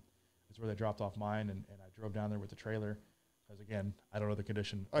 That's where they dropped off mine, and I drove down there with the trailer because, again, I don't know the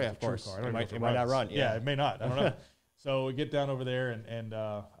condition of the true car. I don't know if it might not run. Yeah, it may not. I don't know. So we get down over there, and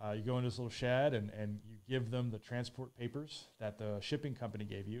you go into this little shed, and you give them the transport papers that the shipping company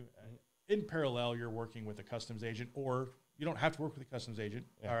gave you. In parallel, you're working with a customs agent, or you don't have to work with a customs agent,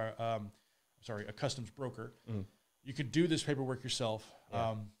 or a customs broker. You could do this paperwork yourself,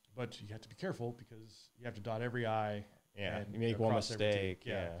 but you have to be careful because you have to dot every I. Yeah, and you make one mistake.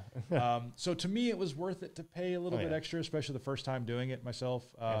 So to me, it was worth it to pay a little bit extra, especially the first time doing it myself,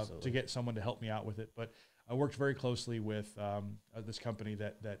 to get someone to help me out with it. But I worked very closely with this company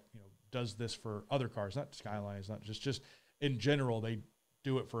that does this for other cars, not Skyline. It's not just in general. They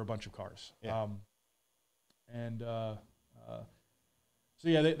do it for a bunch of cars. Yeah. So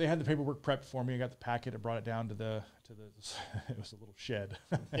yeah, they had the paperwork prepped for me. I got the packet. I brought it down to the it was a little shed.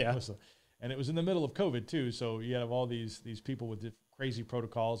 Yeah. And it was in the middle of COVID too. So you have all these people with crazy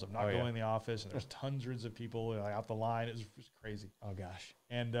protocols of not going in the office, and there's hundreds of people out the line. It was just crazy. Oh gosh.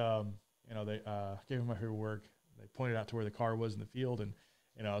 And, they gave me my paperwork. They pointed out to where the car was in the field. And,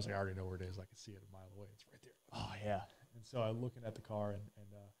 I was like, I already know where it is. I can see it a mile away. It's right there. Oh yeah. And so I'm looking at the car and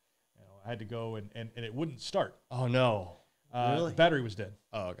I had to go and it wouldn't start. Oh no. Really? The battery was dead.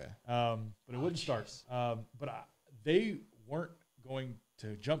 Oh, okay. But it wouldn't start. They weren't going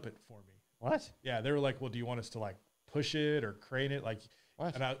to jump it for me. What? Yeah. They were like, well, do you want us to like push it or crane it? Like,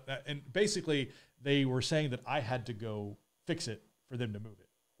 what? And basically they were saying that I had to go fix it for them to move it,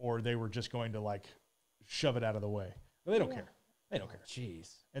 or they were just going to like shove it out of the way. But they don't care. They don't care. Jeez.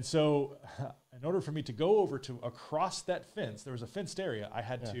 And so in order for me to go over to across that fence, there was a fenced area. I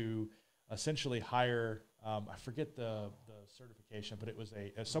had to essentially hire, I forget the certification, but it was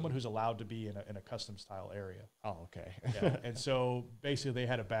someone who's allowed to be in a custom style area. Oh, okay. Yeah. And so basically they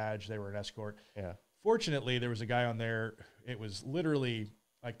had a badge. They were an escort. Yeah. Fortunately, there was a guy on there. It was literally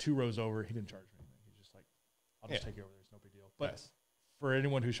like 2 rows over. He didn't charge me anything. He's just like, I'll just take you over there. It's no big deal. But for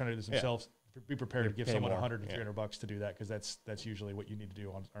anyone who's trying to do this themselves, be prepared to give someone $100 to $300 to do that, because that's usually what you need to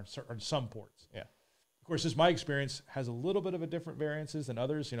do on some ports. Yeah. Of course, this my experience has a little bit of a different variances than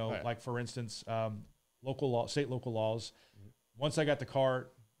others. Like for instance, state local laws. Mm-hmm. Once I got the car,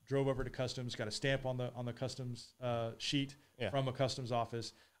 drove over to customs, got a stamp on the customs sheet from a customs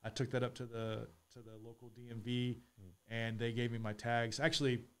office. I took that up to the local DMV, and they gave me my tags.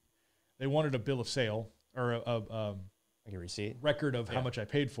 Actually, they wanted a bill of sale or like a receipt, record of how much I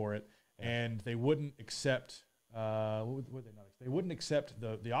paid for it. And they wouldn't accept. What would they not? They wouldn't accept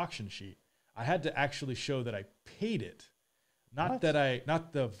the auction sheet. I had to actually show that I paid it, not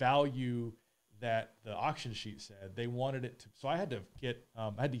the value that the auction sheet said. They wanted it to. So I had to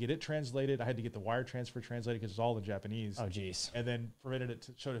get it translated. I had to get the wire transfer translated because it's all in Japanese. Oh geez. And then permitted it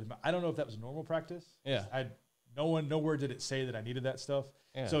to show them. I don't know if that was normal practice. Yeah. Nowhere did it say that I needed that stuff.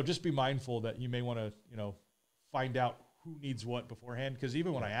 Yeah. So just be mindful that you may want to find out who needs what beforehand, because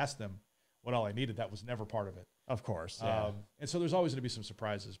even when I asked them what all I needed, that was never part of it. Of course. Yeah. And so there's always going to be some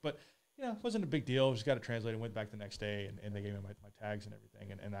surprises, but it wasn't a big deal. Just got it translated, went back the next day, and they gave me my tags and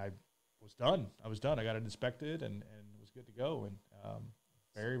everything. And I was done. I got it inspected and was good to go. And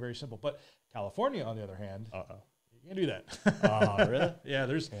very, very simple. But California, on the other hand, you can't do that. Oh, really? Yeah.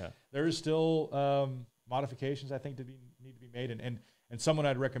 There's still modifications I think need to be made. And someone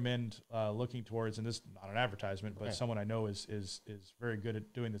I'd recommend looking towards, and this is not an advertisement, but someone I know is very good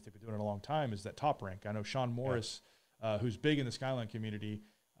at doing this. They've been doing it a long time. Is that Top Rank? I know Sean Morris, who's big in the Skyline community,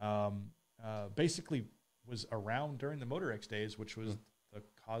 basically was around during the Motor X days, which was the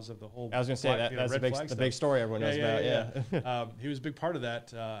cause of the whole. I was going to say that's the big story everyone knows about. Yeah. He was a big part of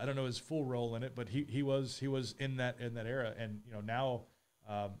that. I don't know his full role in it, but he was in that era, and now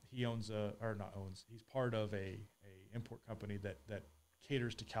he he's part of a import company that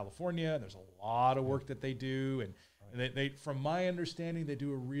caters to California. There's a lot of work that they do, and they from my understanding, they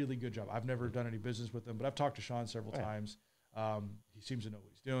do a really good job. I've never done any business with them, but I've talked to Sean several times. He seems to know what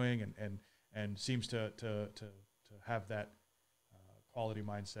he's doing, and seems to have that quality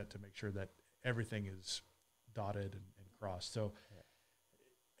mindset to make sure that everything is dotted and crossed. So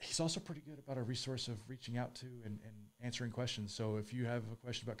he's also pretty good about a resource of reaching out to and answering questions. So if you have a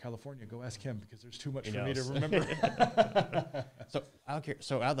question about California, go ask him, because there's too much for me to remember. So I don't care.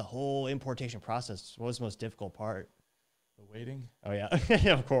 So out of the whole importation process, what was the most difficult part? The waiting. Oh yeah,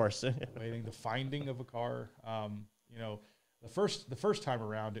 of course. The waiting, the finding of a car. The first time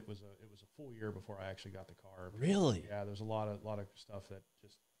around, it was a full year before I actually got the car. Really? Yeah, there's a lot of stuff that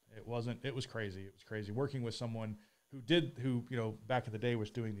just it was crazy. It was crazy working with someone who back in the day was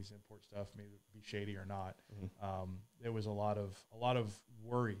doing these import stuff, maybe be shady or not. Mm-hmm. There was a lot of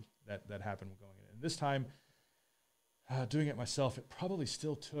worry that happened going in. And this time, doing it myself, it probably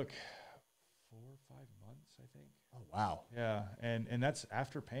still took 4 or 5 months, I think. Oh wow. Yeah, and that's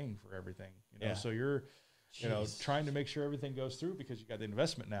after paying for everything. So you're trying to make sure everything goes through, because you got the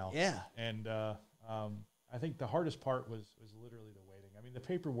investment now. Yeah. And I think the hardest part was literally the waiting. I mean, the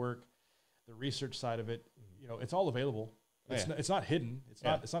paperwork, the research side of it, it's all available. It's not hidden. It's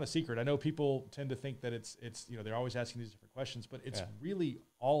not a secret. I know people tend to think that it's they're always asking these different questions, but it's really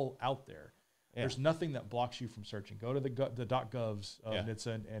all out there. Yeah. There's nothing that blocks you from searching. Go to the .govs of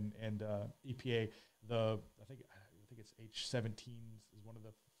NHTSA and EPA. I think it's H17 is one of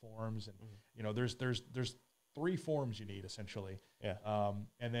the forms, and there's 3 forms you need essentially. Yeah.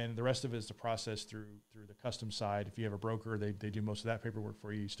 And then the rest of it is the process through the customs side. If you have a broker, they do most of that paperwork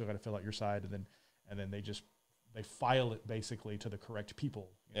for you. You still got to fill out your side, and then they file it basically to the correct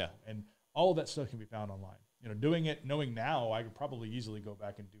people. You know? And all of that stuff can be found online. doing it, knowing now, I could probably easily go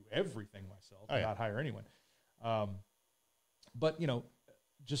back and do everything myself and not hire anyone. But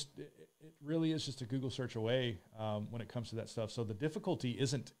just it really is just a Google search away when it comes to that stuff. So the difficulty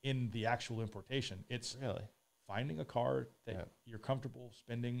isn't in the actual importation. It's really finding a car that you're comfortable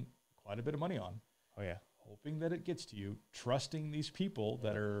spending quite a bit of money on. Oh yeah. Hoping that it gets to you, trusting these people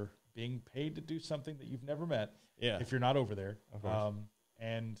that are being paid to do something that you've never met. Yeah. If you're not over there.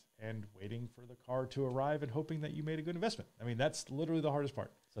 And waiting for the car to arrive and hoping that you made a good investment. I mean, that's literally the hardest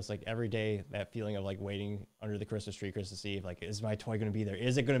part. So it's like every day that feeling of like waiting under the Christmas Eve, like, is my toy going to be there?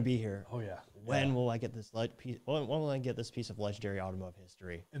 Is it going to be here? Oh yeah. When will I get this piece? When will I get this piece of legendary automotive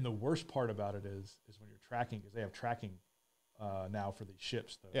history? And the worst part about it is when you're tracking, because they have tracking now for these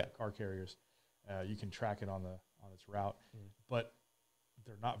ships, the car carriers. You can track it on its route, but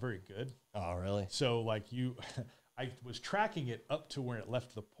they're not very good. Oh, really? So like I was tracking it up to where it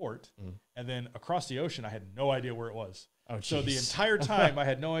left the port, and then across the ocean, I had no idea where it was. Oh, geez. So the entire time, I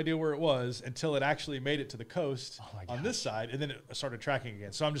had no idea where it was until it actually made it to the coast on this side, and then it started tracking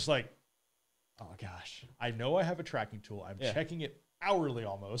again. So I'm just like, oh gosh. I know I have a tracking tool. I'm checking it hourly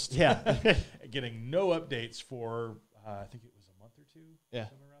almost. Yeah. Getting no updates for, I think it was a month or two. Yeah.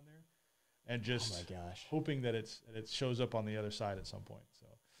 Somewhere around there. And just oh my gosh. hoping that it shows up on the other side at some point. So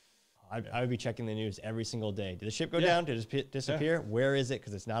I would be checking the news every single day. Did the ship go down? Did it disappear? Where is it?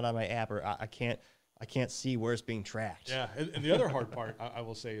 Because it's not on my app, or I can't see where it's being tracked. Yeah, and the other hard part, I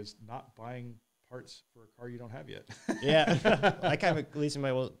will say, is not buying parts for a car you don't have yet. Yeah, I kind of leads to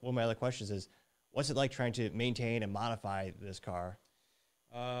one of my other questions is, what's it like trying to maintain and modify this car?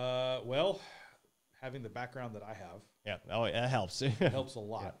 Well, having the background that I have. Yeah, oh, it helps. It helps a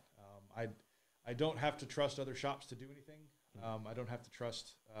lot. Yeah. I don't have to trust other shops to do anything. I don't have to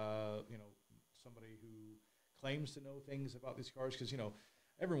trust, somebody who claims to know things about these cars, because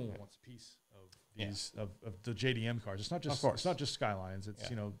everyone wants a piece of these of the JDM cars. It's not just Skylines. It's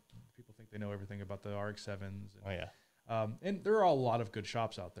people think they know everything about the RX-7s. And, and there are a lot of good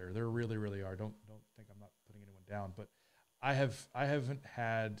shops out there. There really, really are. Don't think I'm not putting anyone down, but I've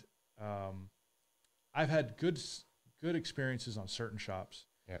had good experiences on certain shops,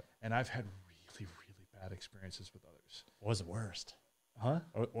 and I've had really, really bad experiences with others. What was the worst? Huh?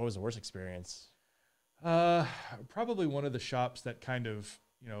 What was the worst experience? Probably one of the shops that kind of,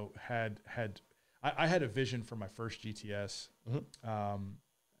 I had a vision for my first GTS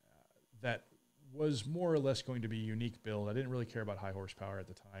that was more or less going to be a unique build. I didn't really care about high horsepower at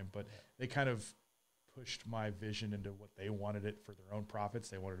the time, but they kind of pushed my vision into what they wanted it for their own profits.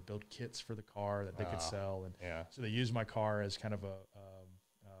 They wanted to build kits for the car that they could sell. And so they used my car as kind of a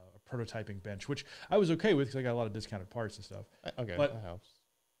prototyping bench, which I was okay with because I got a lot of discounted parts and stuff. Okay, but that helps.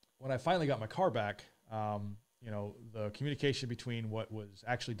 When I finally got my car back, the communication between what was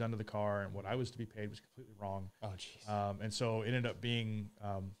actually done to the car and what I was to be paid was completely wrong. Oh, jeez. And so it ended up being,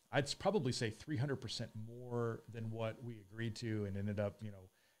 I'd probably say 300% more than what we agreed to, and ended up,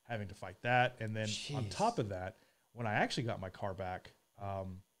 having to fight that. And then on top of that, when I actually got my car back,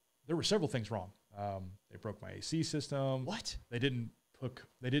 there were several things wrong. They broke my AC system. What? They didn't put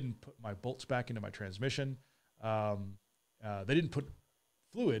my bolts back into my transmission. They didn't put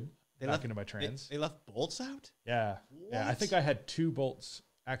fluid back into my trans. They left bolts out? Yeah. What? Yeah. I think I had 2 bolts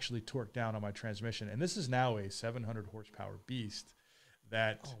actually torqued down on my transmission. And this is now a 700 horsepower beast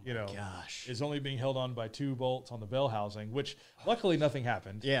that, is only being held on by 2 bolts on the bell housing, which luckily nothing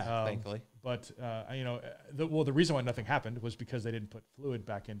happened. Yeah, thankfully. But, the reason why nothing happened was because they didn't put fluid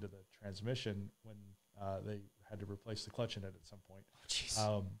back into the transmission when they had to replace the clutch in it at some point.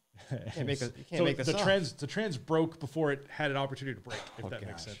 Oh, jeez. The trans broke before it had an opportunity to break, if that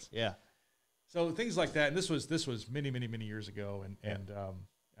makes sense. Yeah. So things like that, and this was many, many, many years ago, and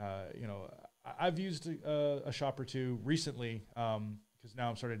I've used a shop or two recently because now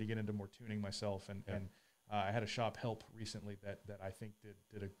I'm starting to get into more tuning myself, and I had a shop help recently that I think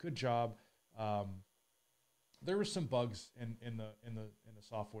did a good job. There were some bugs in the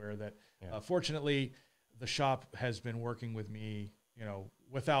software that fortunately the shop has been working with me,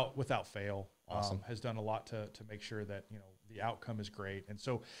 without fail. Awesome. Has done a lot to make sure that the outcome is great. And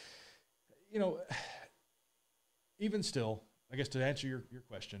so, even still, I guess to answer your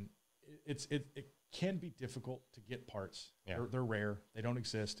question, it can be difficult to get parts. They're rare. They don't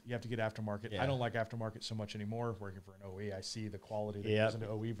exist. You have to get aftermarket. I don't like aftermarket so much anymore. Working for an OE, I see the quality that goes into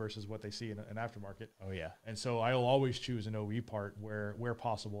OE versus what they see in an aftermarket. Oh yeah. And so I'll always choose an OE part where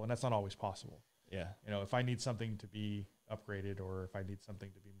possible, and that's not always possible. Yeah. If I need something to be upgraded, or if I need something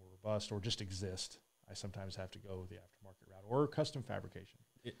to be more robust or just exist, I sometimes have to go the aftermarket route or custom fabrication.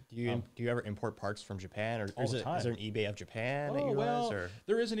 Do you ever import parts from Japan, or All the time. is there an eBay of Japan that you well, utilize, or?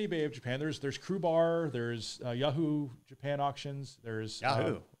 there is an eBay of Japan. There's Crew Bar. There's Yahoo Japan auctions. There's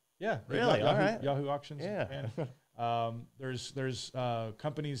Yahoo. Yeah, Really? Yahoo, All right. Yahoo auctions. Yeah. In Japan. There's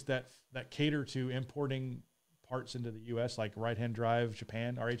companies that cater to importing parts into the U.S. like Right Hand Drive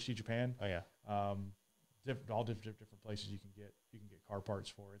Japan, RHD Japan. Oh yeah. All different places you can get car parts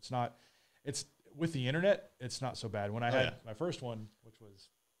for. It's with the internet, it's not so bad. When I had my first one, which was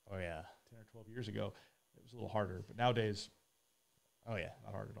 10 or 12 years ago, it was a little harder. But nowadays, not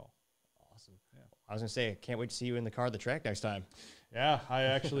hard at all. Awesome. Yeah. I was gonna say, can't wait to see you in the car at the track next time. Yeah, I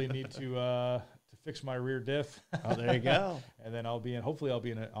actually need to fix my rear diff. Oh, there you go. And then hopefully I'll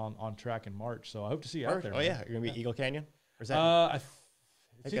be on track in March. So I hope to see you out there. Oh man. yeah, you're gonna be Eagle Canyon. Or is that?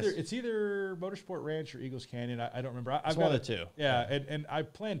 It's either Motorsport Ranch or Eagles Canyon. I don't remember. I've one got of the two. Yeah, and I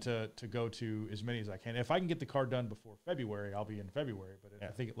plan to go to as many as I can. If I can get the car done before February, I'll be in February. But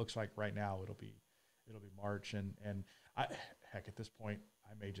I think it looks like right now it'll be March. And at this point,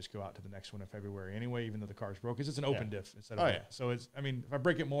 I may just go out to the next one in February anyway, even though the car's broke, because it's an open diff instead of So it's, I mean, if I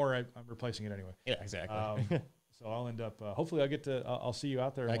break it more, I'm replacing it anyway. Yeah, exactly. So I'll end up. Hopefully, I'll see you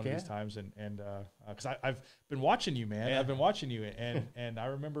out there one of these times, and because I've been watching you, man. I've been watching you, and I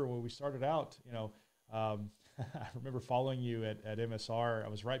remember when we started out. I remember following you at MSR. I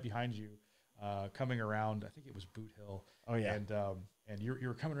was right behind you, coming around. I think it was Boot Hill. Oh yeah. And you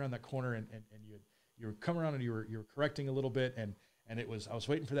were coming around that corner, and you were coming around, and you were correcting a little bit, and I was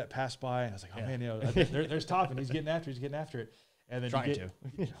waiting for that pass by, and I was like, oh man, there's Toppin. He's getting after it. And then trying to.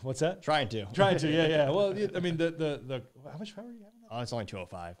 What's that? Trying to. Yeah. Well, I mean, the how much power are you having? Oh, it's only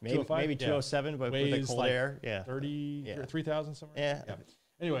 205. Yeah. Maybe 207, but with the cold like air, 30 or 3,000 somewhere. Yeah.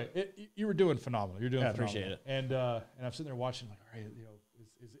 Anyway, you were doing phenomenal. You're doing phenomenal. Appreciate it. And I'm sitting there watching, like,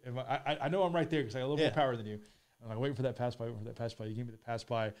 all right, I know I'm right there because I got a little more power than you. I'm like waiting for that pass by. You gave me the pass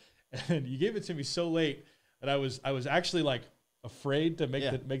by, and you gave it to me so late that I was actually like afraid to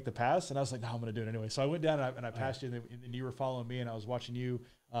make the pass, and I was like, no, I'm gonna do it anyway. So I went down and I passed you, and you were following me, and I was watching you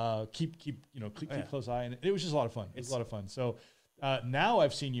keep close eye, and it was just a lot of fun. It was a lot of fun. So now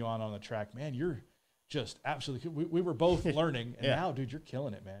I've seen you on the track, man. You're just absolutely. We were both learning, and now, dude, you're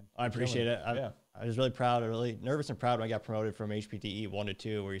killing it, man. I appreciate it. I was really proud, really nervous and proud when I got promoted from HPTE 1 to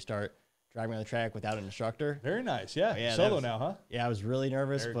 2, where you start driving on the track without an instructor. Very nice. Yeah. Solo now, huh? Yeah, I was really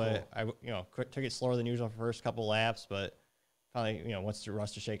nervous, but cool. I took it slower than usual for the first couple laps, but finally, once the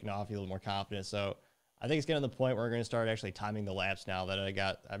rust is shaken off, you're a little more confident. So I think it's getting to the point where we're going to start actually timing the laps now that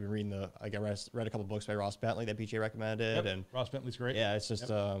I've been reading I read a couple books by Ross Bentley that PJ recommended. And Ross Bentley's great. Yeah, it's just,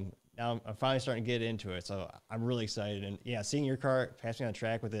 now I'm finally starting to get into it. So I'm really excited. And yeah, seeing your car pass me on the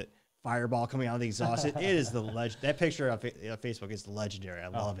track with it, fireball coming out of the exhaust, it is that picture on Facebook is legendary. I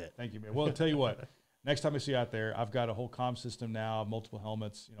love it. Thank you, man. Well, I'll tell you what, next time I see you out there, I've got a whole comm system now, multiple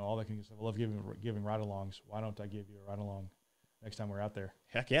helmets, all that kind of stuff. I love giving ride-alongs. Why don't I give you a ride-along next time we're out there?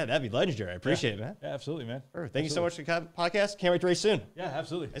 Heck yeah, that'd be legendary. I appreciate it, man. Yeah, absolutely, man. Perfect. Thank you so much for the podcast. Can't wait to race soon. Yeah,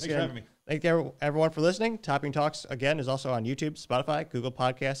 absolutely. Thanks for having me. Thank you, everyone, for listening. Topping Talks, again, is also on YouTube, Spotify, Google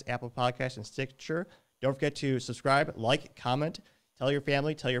Podcasts, Apple Podcasts, and Stitcher. Don't forget to subscribe, like, comment, tell your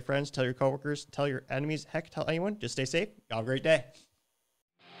family, tell your friends, tell your coworkers, tell your enemies, heck, tell anyone. Just stay safe. Have a great day.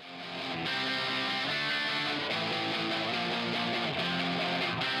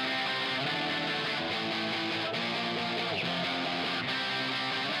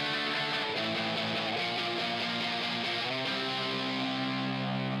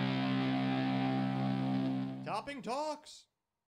 Topping Talks.